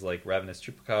creatures, things like Ravenous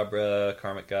Chupacabra,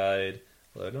 Karmic Guide.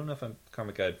 Well, I don't know if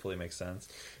Karmic Guide fully makes sense.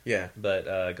 Yeah. But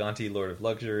Gonti, Lord of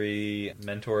Luxury,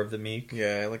 Mentor of the Meek.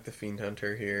 Yeah, I like the Fiend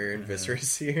Hunter here, and Viscera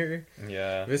Seer.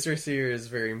 Yeah. Viscera Seer is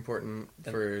very important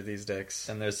for these decks.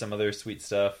 And there's some other sweet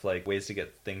stuff, like ways to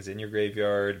get things in your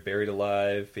graveyard, Buried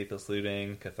Alive, Faithless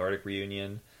Looting, Cathartic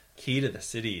Reunion. Key to the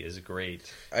City is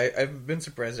great. I've been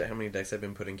surprised at how many decks I've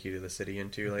been putting Key to the City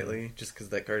into lately, just because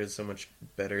that card is so much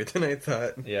better than I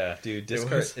thought. Yeah, dude,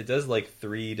 discard. It does like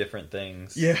 3 different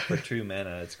things for 2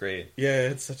 mana. It's great. Yeah,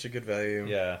 it's such a good value.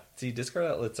 Yeah. See, discard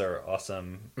outlets are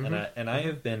awesome. I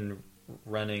have been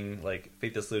running like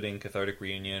Faithless Looting, Cathartic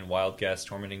Reunion, Wild Guess,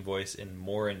 Tormenting Voice in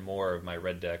more and more of my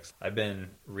red decks. I've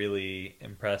been really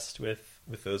impressed with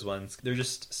those ones. They're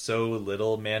just so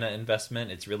little mana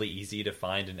investment. It's really easy to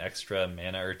find an extra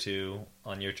mana or 2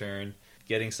 on your turn.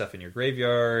 Getting stuff in your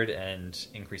graveyard and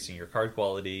increasing your card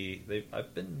quality.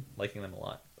 I've been liking them a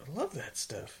lot. I love that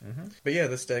stuff. But yeah,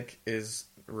 this deck is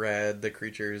rad. The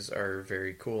creatures are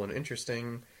very cool and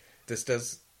interesting. This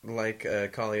does, like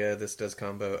Kalia, this does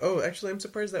combo. Oh, actually, I'm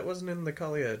surprised that wasn't in the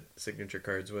Kalia signature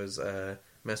cards, was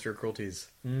Master of Cruelties.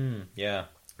 Yeah.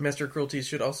 Master of Cruelties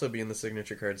should also be in the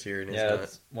signature cards here, and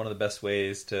it's one of the best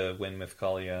ways to win with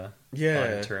Kalia.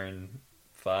 Yeah. On turn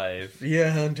 5.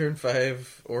 Yeah, on turn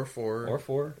 5 or 4. Or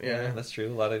 4. Yeah, that's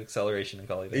true. A lot of acceleration in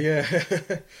Kalia.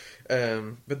 Yeah.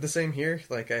 But the same here.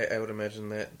 Like, I would imagine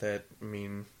that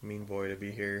mean boy to be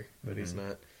here, but he's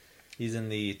not. He's in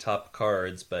the top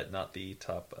cards, but not the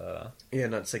top...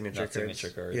 not signature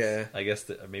cards. Yeah. I guess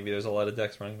maybe there's a lot of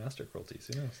decks running Master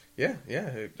Cruelties. Who knows? Yeah.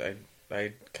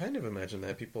 I kind of imagine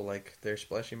that. People like their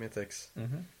splashy mythics.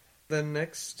 The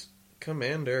next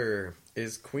commander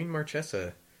is Queen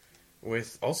Marchesa,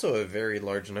 with also a very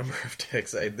large number of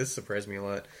decks. This surprised me a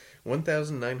lot.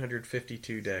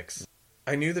 1,952 decks.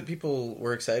 I knew that people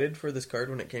were excited for this card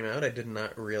when it came out. I did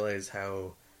not realize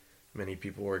how many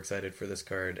people were excited for this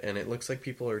card, and it looks like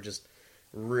people are just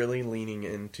really leaning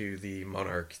into the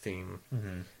Monarch theme.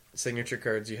 Signature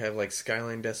cards, you have like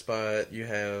Skyline Despot, you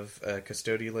have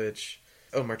Custody Lich,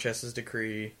 Marchesa's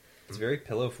Decree. It's very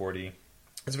Pillow Forty.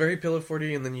 It's very Pillow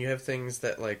Forty, and then you have things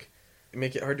that like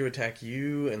make it hard to attack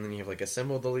you, and then you have like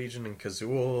Assemble the Legion and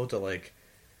Kazul to like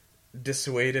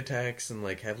dissuade attacks and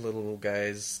like have little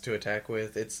guys to attack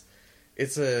with. It's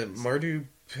a Mardu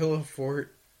Pillow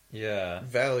Fort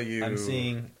value. I'm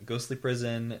seeing Ghostly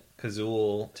Prison,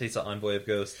 Kazul, Teysa Envoy of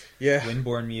Ghosts,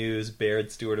 Windborn Muse, Baird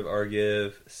Steward of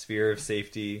Argiv, Sphere of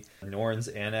Safety, Norn's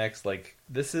Annex. Like,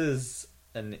 this is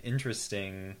an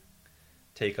interesting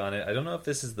take on it. I don't know if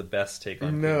this is the best take on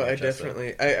it. No, I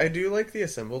definitely... I do like the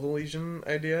Assemble the Legion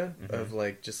idea of,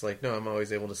 like, just like, no, I'm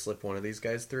always able to slip one of these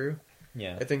guys through.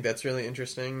 Yeah. I think that's really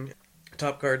interesting.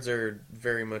 Top cards are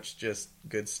very much just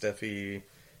good stuffy...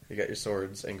 You got your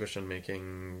swords, Anguish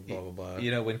Unmaking, blah, blah, blah.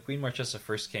 You know, when Queen Marchesa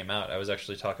first came out, I was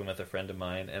actually talking with a friend of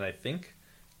mine, and I think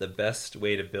the best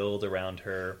way to build around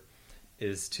her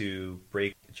is to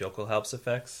break Jokelhaupt's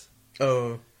effects.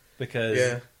 Oh.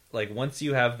 Because, like, once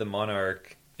you have the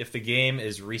Monarch, if the game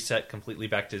is reset completely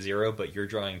back to 0, but you're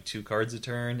drawing 2 cards a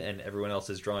turn, and everyone else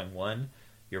is drawing 1,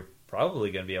 you're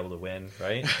probably going to be able to win,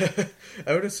 right?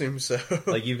 I would assume so.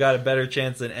 Like, you've got a better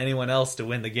chance than anyone else to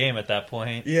win the game at that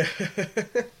point. Yeah.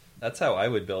 That's how I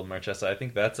would build Marchesa. I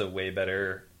think that's a way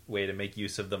better way to make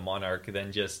use of the Monarch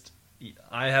than just,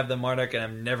 I have the Monarch and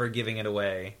I'm never giving it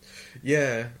away.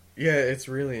 Yeah, it's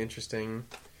really interesting.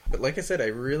 But like I said, I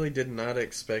really did not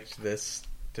expect this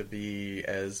to be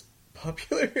as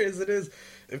popular as it is.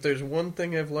 If there's one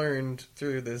thing I've learned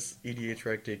through this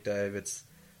EDHREC deep dive, it's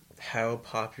how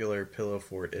popular Pillow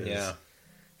Fort is. Yeah.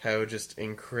 How just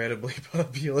incredibly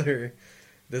popular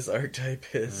this archetype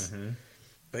is.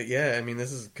 But yeah, I mean,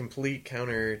 this is complete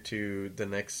counter to the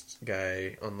next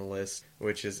guy on the list,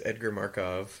 which is Edgar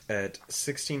Markov at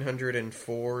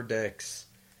 1,604 decks.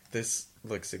 This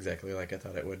looks exactly like I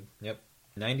thought it would. Yep.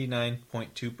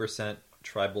 99.2%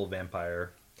 tribal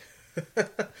vampire.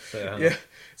 Yeah.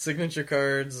 Signature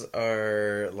cards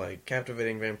are like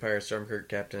Captivating Vampire, Stormkirk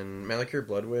Captain, Malakir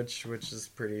Blood Witch, which is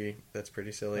pretty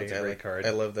silly. That's a great card. I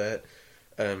love that.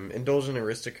 Indulgent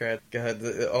Aristocrat. God,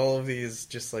 all of these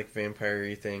just like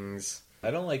vampire-y things. I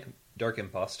don't like Dark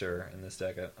Imposter in this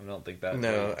deck. I don't think that.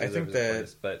 No, I think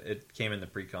that. But it came in the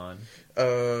pre-con.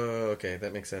 Oh, okay,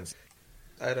 that makes sense.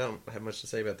 I don't have much to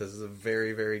say about this. This is a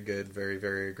very, very good, very,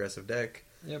 very aggressive deck.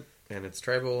 Yep. And it's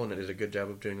tribal, and it did a good job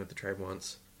of doing what the tribe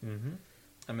wants.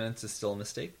 I mean, it's still a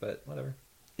mistake, but whatever.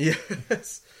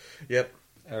 Yes. Yep.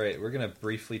 Alright, we're going to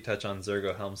briefly touch on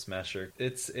Zergo Helm Smasher.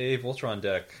 It's a Voltron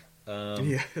deck.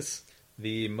 Yes.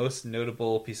 The most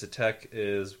notable piece of tech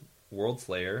is World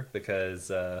Slayer, because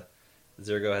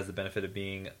Zergo has the benefit of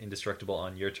being indestructible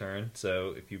on your turn.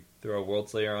 So if you throw a World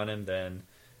Slayer on him, then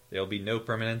there will be no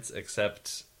permanents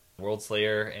except World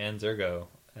Slayer and Zergo,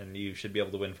 and you should be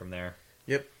able to win from there.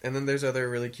 Yep, and then there's other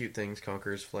really cute things.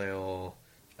 Conqueror's Flail.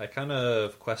 I kind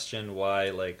of question why,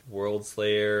 like, World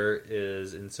Slayer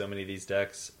is in so many of these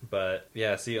decks, but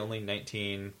yeah, see, only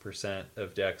 19%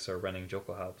 of decks are running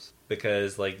Jokulhaups.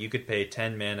 Because, like, you could pay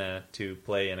 10 mana to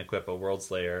play and equip a World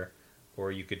Slayer,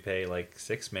 or you could pay, like,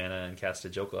 6 mana and cast a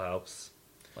Jokulhaups.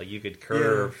 Like, you could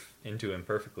curve into him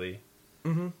perfectly.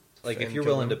 Mm-hmm. Like, And if you're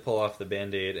willing to pull off the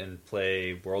Band-Aid and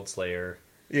play World Slayer,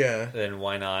 then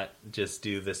why not just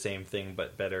do the same thing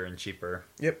but better and cheaper?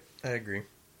 Yep, I agree.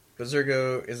 But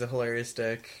Zergo is a hilarious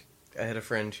deck. I had a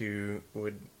friend who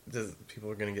would... People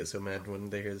are going to get so mad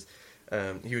when they hear this.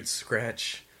 He would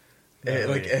scratch,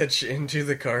 etch into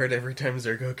the card every time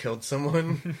Zergo killed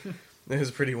someone. It was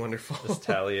pretty wonderful. Just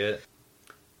tally it.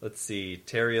 Let's see.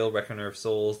 Teriel, Reckoner of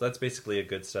Souls. That's basically a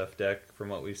good stuff deck from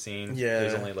what we've seen. Yeah.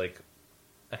 There's only, like,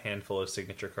 a handful of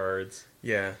signature cards.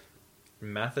 Yeah.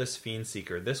 Mathis,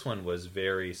 Fiendseeker. This one was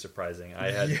very surprising.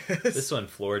 Yes. This one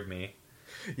floored me.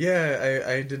 Yeah,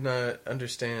 I did not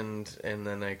understand, and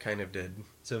then I kind of did.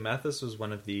 So Mathis was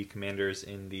one of the commanders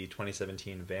in the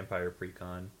 2017 Vampire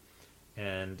Precon,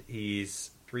 and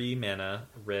he's 3 mana,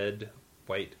 red,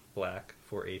 white, black,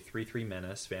 for a 3/3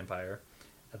 menace vampire.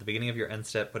 At the beginning of your end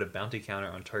step, put a bounty counter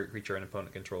on target creature and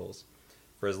opponent controls.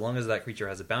 For as long as that creature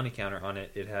has a bounty counter on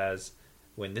it, it has,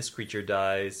 when this creature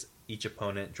dies, each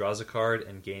opponent draws a card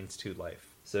and gains 2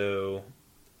 life. So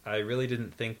I really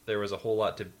didn't think there was a whole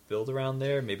lot to build around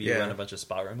there. Maybe you run a bunch of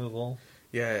spot removal.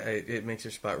 Yeah, it makes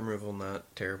your spot removal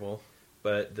not terrible.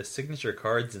 But the signature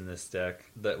cards in this deck,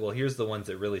 here's the ones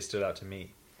that really stood out to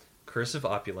me. Curse of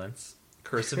Opulence,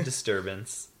 Curse of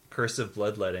Disturbance, Curse of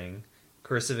Bloodletting,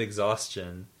 Curse of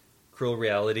Exhaustion, Cruel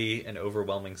Reality, and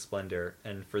Overwhelming Splendor.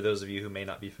 And for those of you who may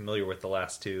not be familiar with the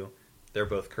last two, they're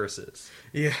both curses.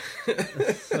 Yeah.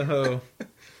 So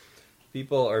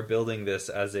people are building this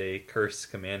as a curse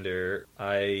commander.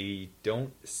 I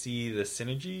don't see the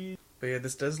synergy. But yeah,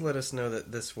 this does let us know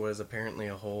that this was apparently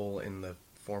a hole in the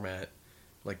format.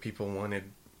 Like, people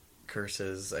wanted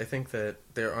curses. I think that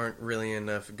there aren't really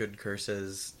enough good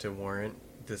curses to warrant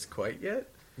this quite yet.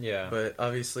 Yeah. But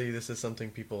obviously this is something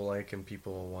people like and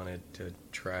people wanted to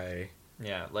try.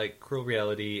 Yeah, like Cruel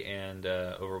Reality and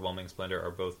Overwhelming Splendor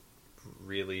are both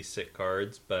really sick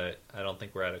cards, but I don't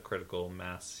think we're at a critical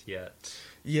mass yet.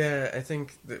 Yeah, I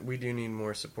think that we do need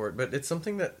more support, but it's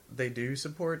something that they do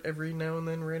support every now and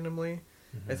then randomly.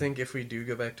 Mm-hmm. I think if we do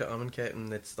go back to Amonkhet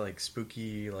and it's like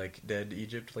spooky, like dead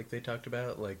Egypt, like they talked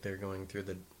about, like they're going through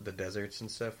the deserts and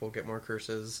stuff, we'll get more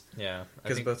curses. Yeah.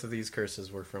 Because both of these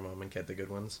curses were from Amonkhet, the good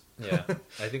ones. Yeah.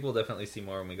 I think we'll definitely see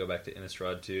more when we go back to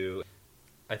Innistrad too.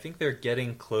 I think they're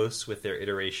getting close with their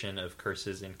iteration of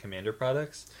curses in Commander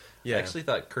products. Yeah. I actually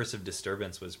thought Curse of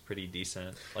Disturbance was pretty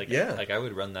decent. Like I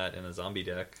would run that in a zombie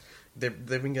deck. They've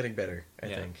been getting better, I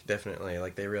think, definitely.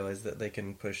 Like, they realize that they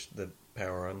can push the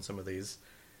power on some of these,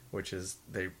 which is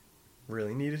they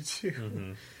really needed to.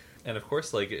 Mm-hmm. And of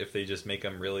course, like, if they just make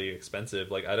them really expensive,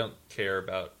 like, I don't care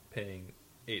about paying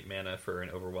 8 mana for an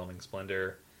Overwhelming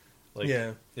Splendor. Like,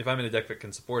 if I'm in a deck that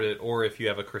can support it, or if you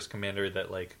have a Curse Commander that,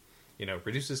 like, you know,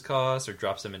 reduces costs or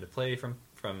drops them into play from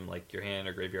like your hand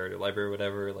or graveyard or library or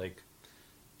whatever, like,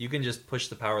 you can just push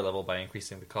the power level by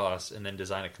increasing the cost and then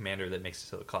design a commander that makes it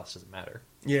so the cost doesn't matter.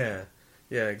 Yeah,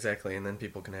 exactly. And then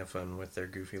people can have fun with their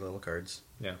goofy little cards.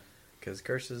 Yeah. Because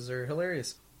curses are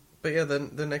hilarious. But yeah,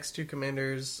 the next two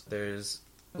commanders, there's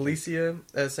Alicia,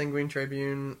 Sanguine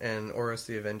Tribune, and Oros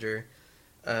the Avenger.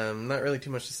 Not really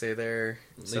too much to say there.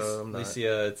 So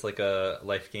Alicia, it's like a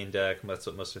life gain deck. That's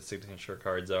what most of the signature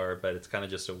cards are, but it's kind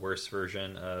of just a worse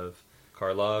version of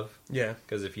Karlov. Yeah.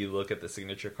 Because if you look at the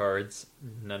signature cards,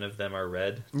 none of them are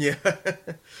red. Yeah.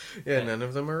 None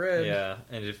of them are red. Yeah,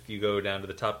 and if you go down to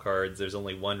the top cards, there's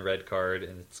only one red card,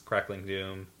 and it's Crackling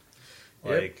Doom.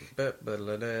 Like,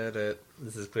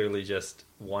 this is clearly just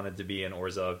wanted to be an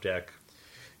Orzhov deck.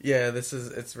 Yeah,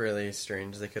 it's really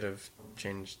strange. They could have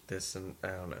changed this, and I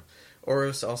don't know.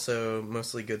 Oros also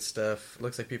mostly good stuff.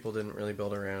 Looks like people didn't really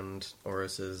build around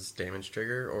Oros's damage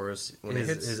trigger. Oros, when it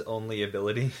hits his only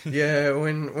ability. Yeah,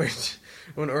 when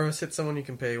Oros hits someone, you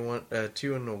can pay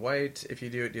 2 and a white. If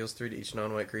you do, it deals 3 to each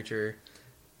non-white creature.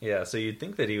 Yeah, so you'd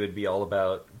think that he would be all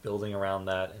about building around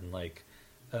that and like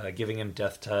giving him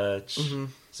Death Touch,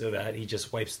 so that he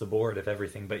just wipes the board of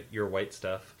everything but your white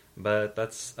stuff. But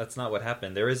that's not what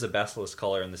happened. There is a Basilisk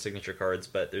Collar in the signature cards,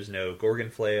 but there's no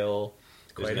Gorgon Flail.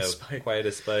 There's Quiet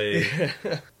as Spite.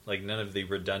 Yeah. Like, none of the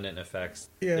redundant effects.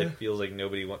 Yeah. It feels like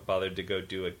nobody bothered to go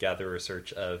do a Gatherer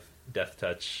search of Death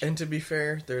Touch. And to be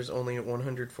fair, there's only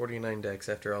 149 decks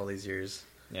after all these years.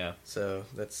 Yeah. So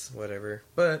that's whatever.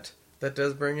 But that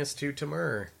does bring us to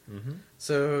Temur. Mm-hmm.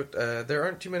 So there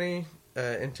aren't too many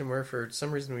in Temur. For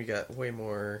some reason, we got way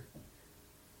more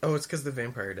Oh, it's because the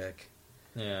vampire deck.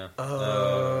 Yeah.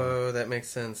 Oh, that makes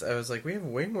sense. I was like, we have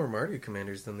way more Mardu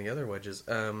commanders than the other Wedges.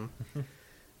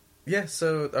 Yeah,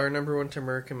 so our number one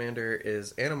Temur commander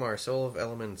is Animar, Soul of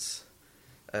Elements,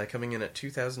 coming in at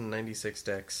 2,096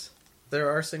 decks. There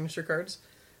are signature cards.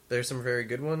 There's some very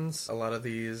good ones. A lot of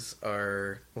these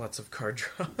are lots of card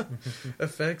draw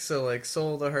effects. So, like,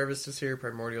 Soul the Harvest is here,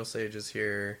 Primordial Sage is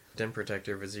here, Den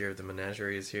Protector, Vizier of the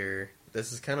Menagerie is here.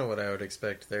 This is kind of what I would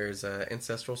expect. There's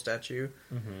Ancestral Statue,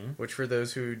 which for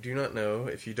those who do not know,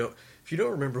 if you don't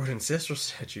remember what Ancestral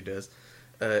Statue does,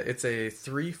 it's a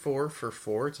 3/4 for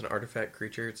 4. It's an artifact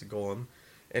creature. It's a golem.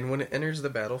 And when it enters the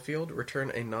battlefield,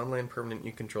 return a non-land permanent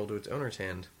you control to its owner's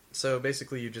hand. So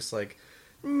basically you just like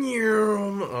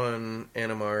on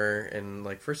Animar, and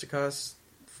like first it costs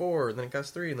 4, and then it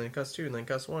costs 3, and then it costs 2, and then it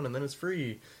costs 1, and then it's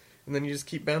free. And then you just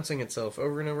keep bouncing itself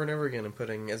over and over and over again and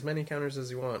putting as many counters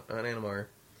as you want on Animar.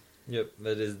 Yep,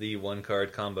 that is the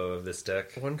one-card combo of this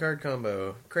deck. One-card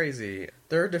combo. Crazy.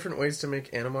 There are different ways to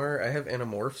make Animar. I have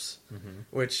Animorphs,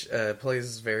 which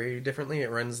plays very differently. It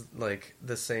runs like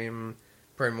the same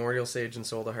Primordial Sage and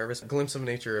Soul to Harvest. Glimpse of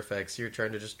Nature effects. You're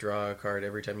trying to just draw a card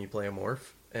every time you play a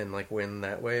morph and like win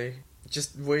that way.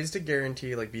 Just ways to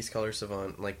guarantee like Beast Color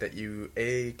Savant, like that you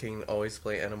A, can always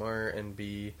play Animar, and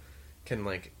B, can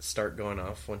like start going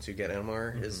off once you get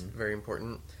Animar is very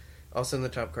important. Also in the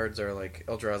top cards are like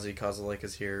Eldrazi, Kozilek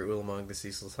is here, Ulamog the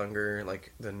Ceaseless Hunger,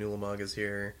 like the Nulamog is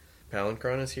here,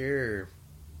 Palinchron is here.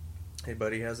 Hey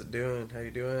buddy, how's it doing? How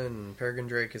you doing? Peregrine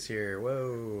Drake is here.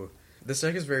 Whoa. This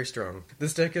deck is very strong.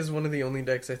 This deck is one of the only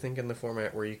decks I think in the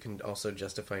format where you can also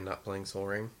justify not playing Sol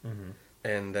Ring.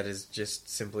 And that is just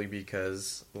simply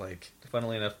because, like...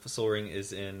 Funnily enough, Sol Ring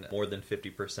is in more than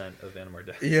 50% of Animar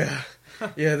decks. Yeah.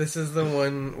 Yeah, this is the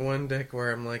one deck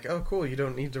where I'm like, oh cool, you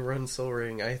don't need to run Sol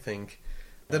Ring, I think.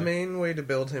 The main way to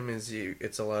build him is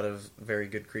it's a lot of very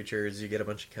good creatures, you get a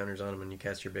bunch of counters on him, and you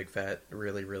cast your big fat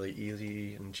really, really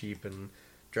easy and cheap and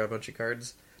draw a bunch of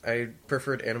cards. I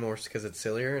preferred Animorphs because it's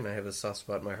sillier, and I have a soft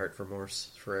spot in my heart for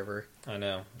Morphs forever. I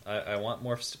know. I want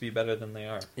Morphs to be better than they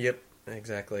are. Yep.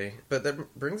 Exactly. But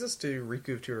that brings us to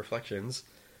Riku of Two Reflections,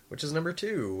 which is number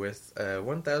 2, with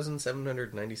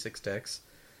 1,796 decks.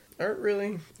 Aren't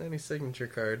really any signature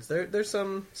cards. There's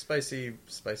some spicy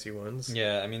ones.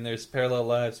 Yeah, I mean, there's Parallel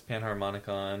Lives,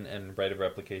 Panharmonicon, and Rite of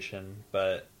Replication,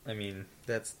 but, I mean...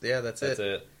 That's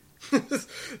it.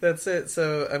 That's it.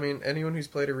 So, I mean, anyone who's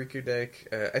played a Riku deck,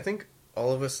 I think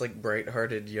all of us, like,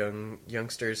 bright-hearted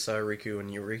youngsters saw Riku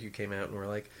when Riku came out and were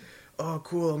like... oh,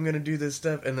 cool, I'm going to do this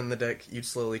stuff. And then the deck, you'd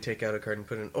slowly take out a card and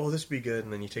put in, oh, this would be good.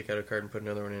 And then you take out a card and put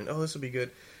another one in, oh, this will be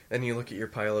good. And you look at your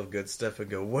pile of good stuff and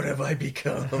go, what have I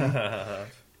become?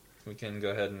 We can go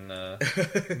ahead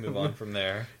and move on from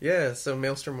there. Yeah, so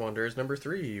Maelstrom Wanderer is number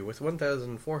 3 with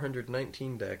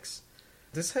 1,419 decks.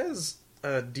 This has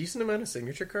a decent amount of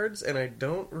signature cards, and I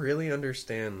don't really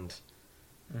understand...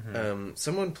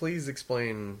 someone please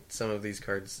explain some of these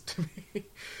cards to me.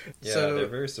 Yeah, they're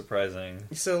very surprising.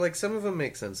 So, like, some of them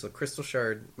make sense. So, Crystal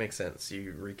Shard makes sense.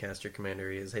 You recast your commander,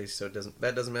 he has haste, so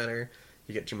that doesn't matter.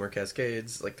 You get 2 more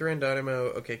Cascades. Like, Thran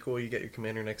Dynamo, okay, cool, you get your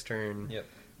commander next turn. Yep.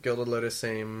 Gilded Lotus,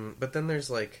 same. But then there's,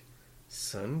 like,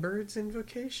 Sunbird's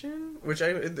Invocation, which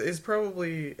is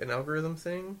probably an algorithm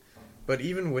thing. But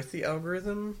even with the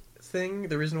algorithm thing,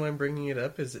 the reason why I'm bringing it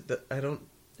up is that I don't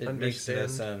It makes no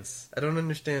sense. I don't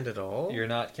understand at all. You're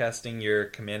not casting your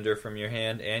commander from your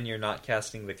hand, and you're not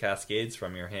casting the Cascades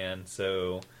from your hand,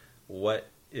 so what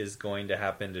is going to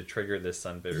happen to trigger this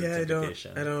Sunbird's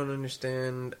Invocation? I don't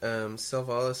understand.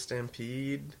 Selvala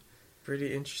Stampede,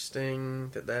 pretty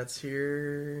interesting that's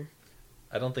here.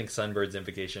 I don't think Sunbird's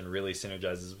Invocation really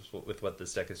synergizes with what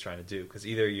this deck is trying to do, because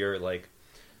either you're, like,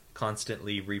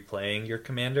 constantly replaying your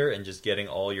commander and just getting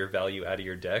all your value out of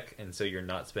your deck, and so you're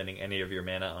not spending any of your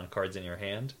mana on cards in your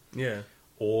hand. Yeah.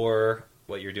 Or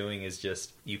what you're doing is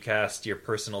just you cast your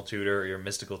personal tutor or your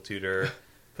mystical tutor,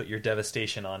 put your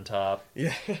devastation on top,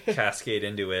 cascade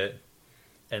into it,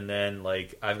 and then,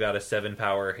 like, I've got a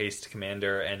 7-power haste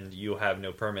commander and you have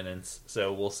no permanence,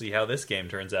 so we'll see how this game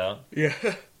turns out. Yeah.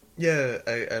 Yeah,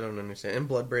 I don't understand. And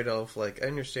Bloodbraid Elf, like, I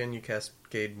understand you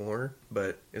cascade more,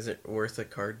 but is it worth a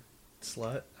card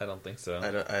slot? I don't think so.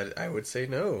 I would say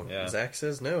no. Yeah. Zach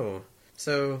says no.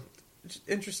 So,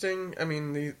 interesting. I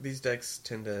mean, these decks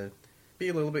tend to be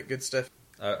a little bit good stuff.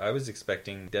 I was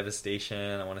expecting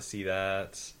Devastation. I want to see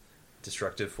that.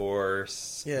 Destructive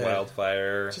Force. Yeah.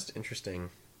 Wildfire. Just interesting.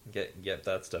 Get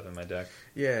that stuff in my deck.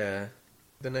 Yeah.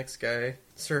 The next guy,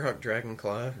 Surhawk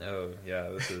Dragonclaw. Oh, yeah,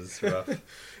 this is rough.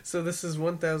 So this is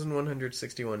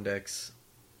 1,161 decks,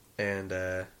 and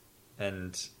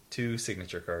 2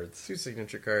 signature cards. 2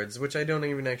 signature cards, which I don't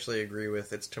even actually agree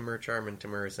with. It's Timur Charm and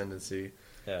Timur Ascendancy.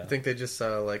 Yeah. I think they just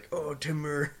saw, like, oh,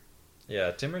 Timur.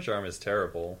 Yeah, Timur Charm is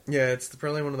terrible. Yeah, it's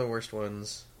probably one of the worst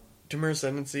ones. Timur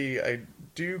Ascendancy, I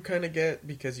do kind of get,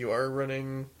 because you are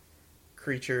running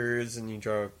creatures and you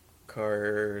draw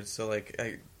cards, so, like,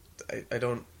 I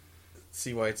don't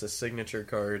see why it's a signature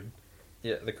card.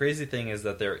 Yeah, the crazy thing is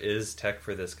that there is tech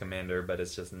for this commander, but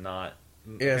it's just not...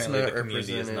 Yeah, it's not the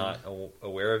community is not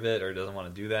aware of it or doesn't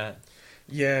want to do that.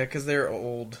 Yeah, because they're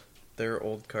old. They're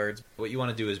old cards. What you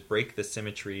want to do is break the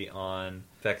symmetry on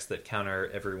effects that counter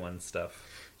everyone's stuff.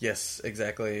 Yes,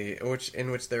 exactly.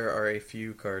 In which there are a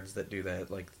few cards that do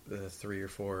that, like the 3 or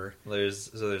 4.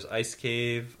 There's Ice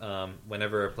Cave.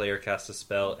 Whenever a player casts a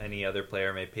spell, any other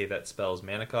player may pay that spell's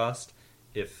mana cost.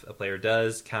 If a player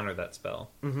does, counter that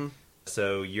spell. Mm-hmm.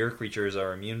 So your creatures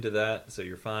are immune to that, so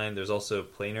you're fine. There's also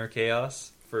Planar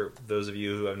Chaos, for those of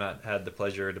you who have not had the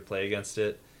pleasure to play against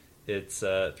it. It's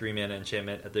a 3-mana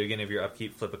enchantment. At the beginning of your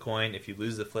upkeep, flip a coin. If you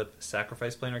lose the flip,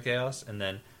 sacrifice Planar Chaos, and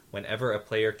then whenever a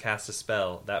player casts a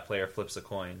spell, that player flips a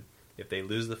coin. If they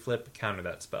lose the flip, counter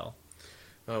that spell.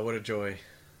 Oh, what a joy.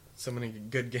 So many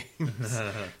good games.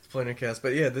 Planar Chaos.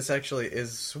 But yeah, this actually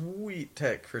is sweet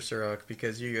tech for Sirach,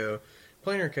 because you go...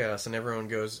 Planar Chaos, and everyone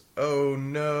goes, oh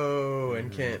no,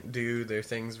 and can't do their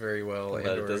things very well.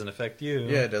 But it doesn't affect you.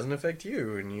 Yeah, it doesn't affect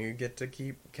you, and you get to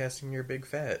keep casting your big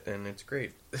fat, and it's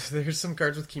great. There's some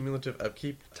cards with cumulative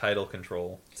upkeep. Tidal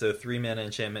Control. So 3-mana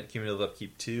enchantment, cumulative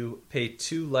upkeep 2. Pay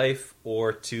 2 life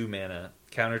or 2 mana.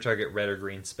 Counter target red or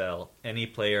green spell. Any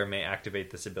player may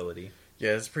activate this ability.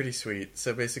 Yeah, it's pretty sweet.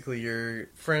 So basically your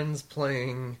friends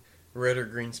playing... red or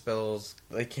green spells,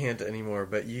 they can't anymore,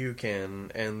 but you can,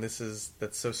 and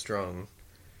that's so strong.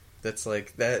 That's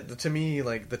like, that, to me,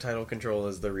 like, the Tidal Control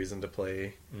is the reason to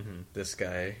play this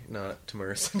guy, not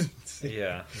Timur Ascendancy.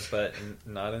 Yeah, but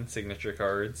not in signature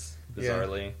cards,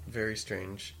 bizarrely. Yeah, very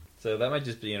strange. So that might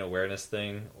just be an awareness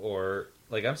thing, or,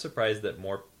 like, I'm surprised that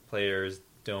more players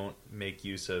don't make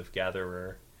use of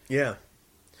Gatherer. Yeah.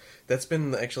 That's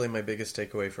been actually my biggest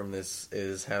takeaway from this,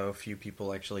 is how few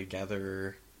people actually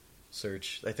gather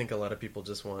search. I think a lot of people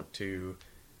just want to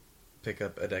pick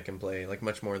up a deck and play, like,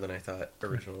 much more than I thought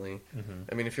originally.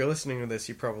 I mean, if you're listening to this,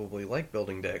 you probably like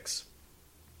building decks,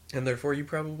 and therefore you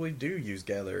probably do use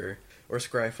Gatherer or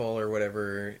Scryfall or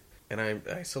whatever, and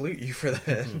I salute you for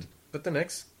that. But the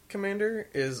next commander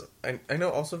is, I know,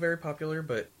 also very popular,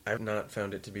 but I've not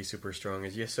found it to be super strong,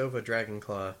 is Yasova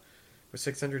Dragonclaw with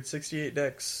 668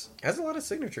 decks. Has a lot of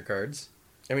signature cards.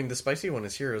 I mean, the spicy one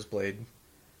is Hero's Blade,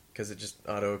 because it just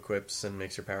auto-equips and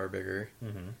makes your power bigger.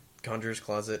 Conjurer's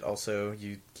Closet, also,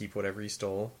 you keep whatever you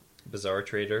stole. Bizarre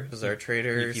Trader.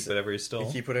 You keep whatever you stole.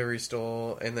 You keep whatever you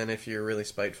stole, and then if you're really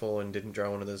spiteful and didn't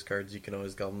draw one of those cards, you can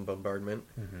always Goblin Bombardment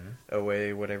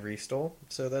away whatever you stole.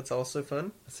 So that's also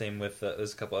fun. Same with,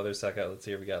 there's a couple other sack outlets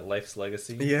here. We got Life's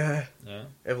Legacy. Yeah. Yeah.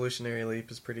 Evolutionary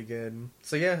Leap is pretty good.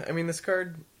 So yeah, I mean, this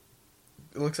card,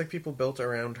 it looks like people built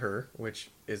around her, which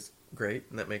is great,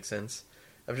 and that makes sense.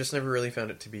 I've just never really found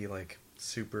it to be, like,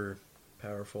 super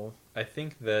powerful. I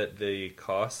think that the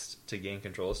cost to gain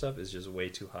control of stuff is just way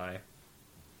too high.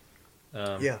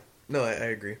 Yeah. No, I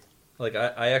agree. Like,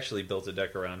 I actually built a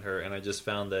deck around her, and I just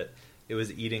found that it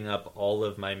was eating up all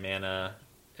of my mana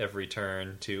every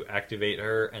turn to activate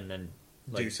her and then,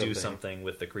 like, do something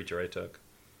with the creature I took.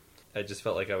 I just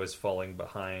felt like I was falling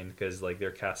behind, because, like,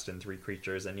 they're casting 3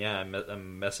 creatures, and yeah,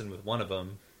 I'm messing with one of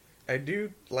them. I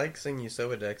do like seeing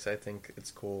Yasova decks. I think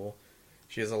it's cool.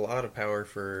 She has a lot of power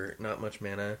for not much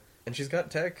mana. And she's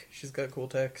got tech. She's got cool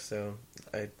tech, so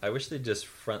I wish they just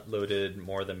front-loaded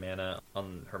more of the mana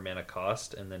on her mana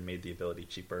cost and then made the ability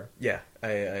cheaper. Yeah,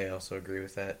 I also agree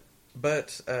with that.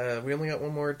 But we only got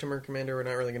one more Timur commander we're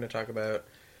not really going to talk about.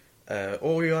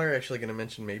 We are actually going to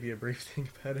mention maybe a brief thing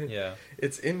about it. Yeah.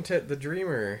 It's Intet the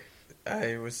Dreamer.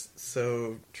 I was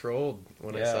so trolled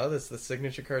when I saw this. The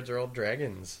signature cards are all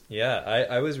dragons. Yeah,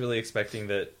 I was really expecting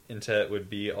that Intet would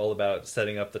be all about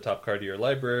setting up the top card of your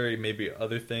library, maybe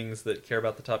other things that care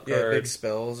about the top card. Yeah, big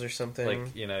spells or something.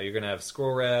 Like, you know, you're going to have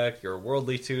Scroll Rack, your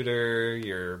Worldly Tutor,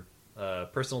 your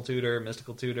Personal Tutor,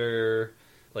 Mystical Tutor,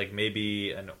 like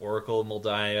maybe an Oracle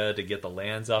Moldiah to get the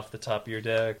lands off the top of your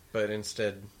deck. But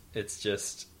instead, it's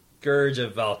just Scourge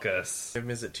of Valkus.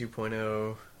 Mizzet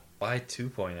 2.0. Why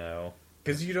 2.0?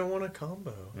 Because you don't want a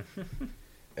combo.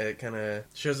 It kind of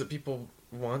shows that people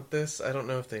want this. I don't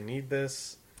know if they need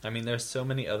this. I mean, there's so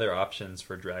many other options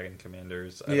for dragon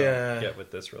commanders. I don't get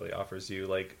what this really offers you.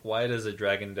 Like, why does a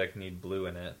dragon deck need blue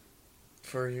in it?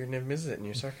 For your Niv Mizzet and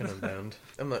your Sarkhan Unbound.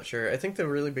 I'm not sure. I think the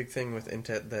really big thing with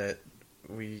Intet that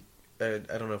we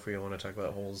I don't know if we want to talk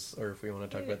about holes or if we want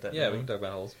to talk about that. Yeah, we can talk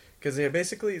about holes. Because yeah,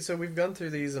 basically, so we've gone through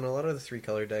these, and a lot of the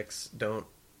 3-color decks don't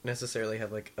necessarily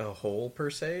have like a hole per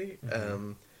se.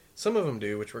 Mm-hmm. Some of them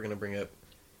do, which we're going to bring up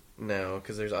now,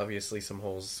 because there's obviously some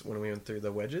holes when we went through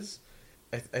the wedges.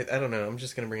 I don't know, I'm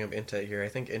just going to bring up Intet here. I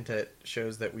think Intet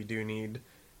shows that we do need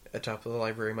a top of the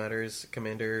library matters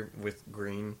commander with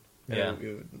green. Yeah.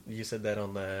 You said that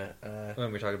on the...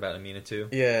 when we talk about Amina too.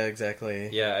 Yeah, exactly.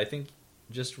 Yeah, I think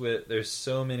there's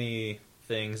so many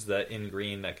things that in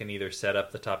green that can either set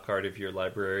up the top card of your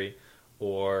library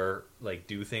or like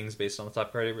do things based on the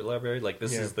top card of your library. Like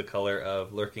this is the color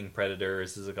of Lurking Predator,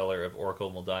 this is the color of Oracle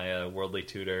Moldiah, Worldly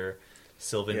Tutor,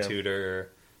 Sylvan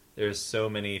Tutor. There's so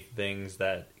many things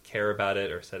that care about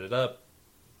it or set it up.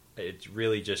 It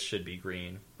really just should be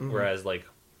green. Mm-hmm. Whereas like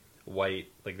white,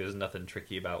 like there's nothing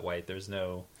tricky about white. There's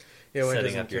no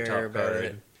setting up your top card.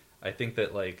 It. I think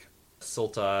that like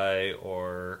Sultai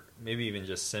or maybe even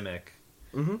just Simic,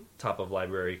 top of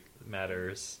library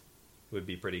matters would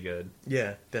be pretty good.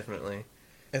 Yeah, definitely.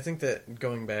 I think that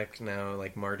going back now,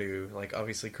 like Mardu, like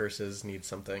obviously curses need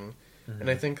something. Mm-hmm. And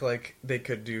I think like they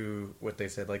could do what they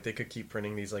said, like they could keep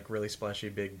printing these like really splashy,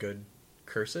 big, good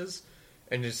curses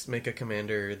and just make a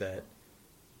commander that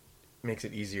makes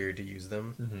it easier to use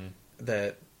them.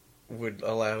 That would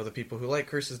allow the people who like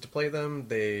curses to play them.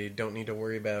 They don't need to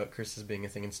worry about curses being a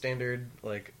thing in standard,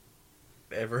 like,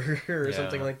 ever, or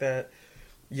something like that.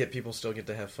 Yet people still get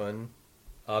to have fun.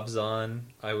 Abzan,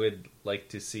 I would like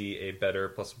to see a better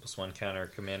 +1/+1 counter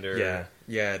commander.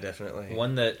 Yeah, definitely.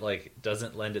 One that, like,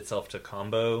 doesn't lend itself to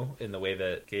combo in the way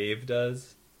that Gave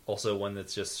does. Also one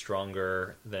that's just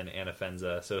stronger than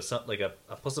Anafenza. So, like, a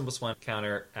 +1/+1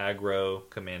 counter aggro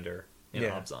commander in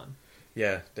Abzan.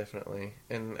 Yeah, definitely.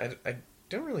 And I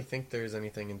don't really think there's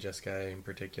anything in Jeskai in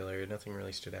particular. Nothing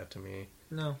really stood out to me.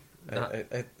 No.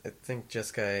 I think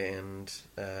Jeskai and...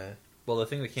 well, the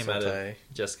thing that came out of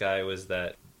Jeskai was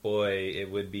that, boy,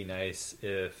 it would be nice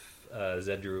if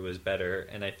Zedru was better.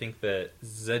 And I think that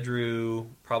Zedru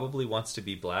probably wants to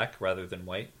be black rather than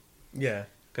white. Yeah.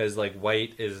 Because, like,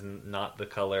 white is not the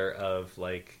color of,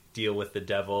 like... deal with the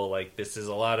devil, like, this is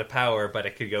a lot of power, but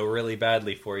it could go really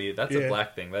badly for you. That's a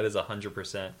black thing. That is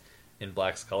 100% in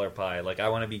Black's color pie. Like, I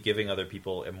want to be giving other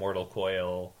people Immortal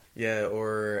Coil. Yeah,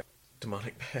 or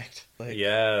Demonic Pact. Like...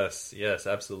 Yes,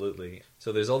 absolutely.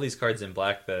 So there's all these cards in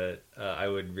Black that I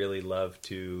would really love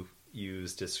to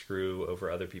use to screw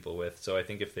over other people with. So I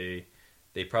think if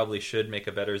they probably should make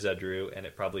a better Zedru, and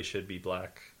it probably should be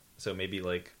Black. So maybe,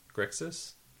 like,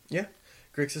 Grixis? Yeah.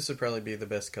 Grixis would probably be the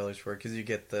best colors for it, because you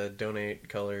get the donate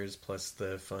colors plus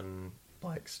the fun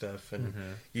black stuff, and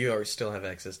you still have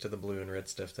access to the blue and red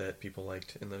stuff that people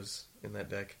liked in that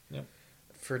deck. Yep.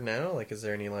 For now, like, is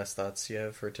there any last thoughts you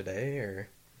have for today, or?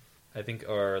 I think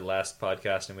our last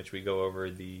podcast in which we go over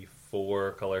the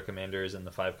 4 color commanders and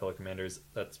the 5 color commanders,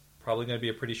 that's probably going to be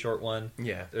a pretty short one.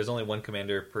 Yeah. There's only one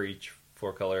commander per each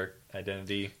 4-color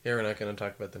identity. Yeah, we're not going to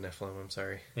talk about the Nephilim, I'm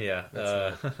sorry. Yeah.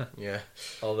 Yeah.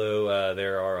 Although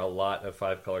there are a lot of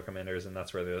 5-color commanders, and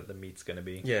that's where the meat's going to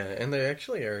be. Yeah, and there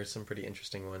actually are some pretty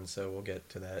interesting ones, so we'll get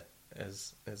to that,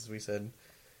 as we said.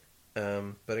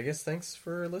 But I guess thanks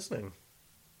for listening.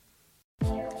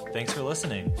 Thanks for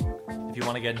listening. If you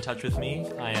want to get in touch with me,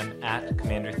 I am at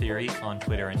Commander Theory on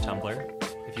Twitter and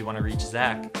Tumblr. If you want to reach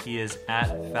Zach, he is at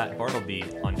Fat Bartleby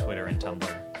on Twitter and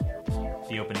Tumblr.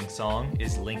 The opening song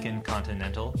is Lincoln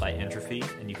Continental by Entropy,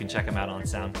 and you can check him out on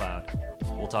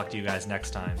SoundCloud. We'll talk to you guys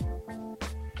next time.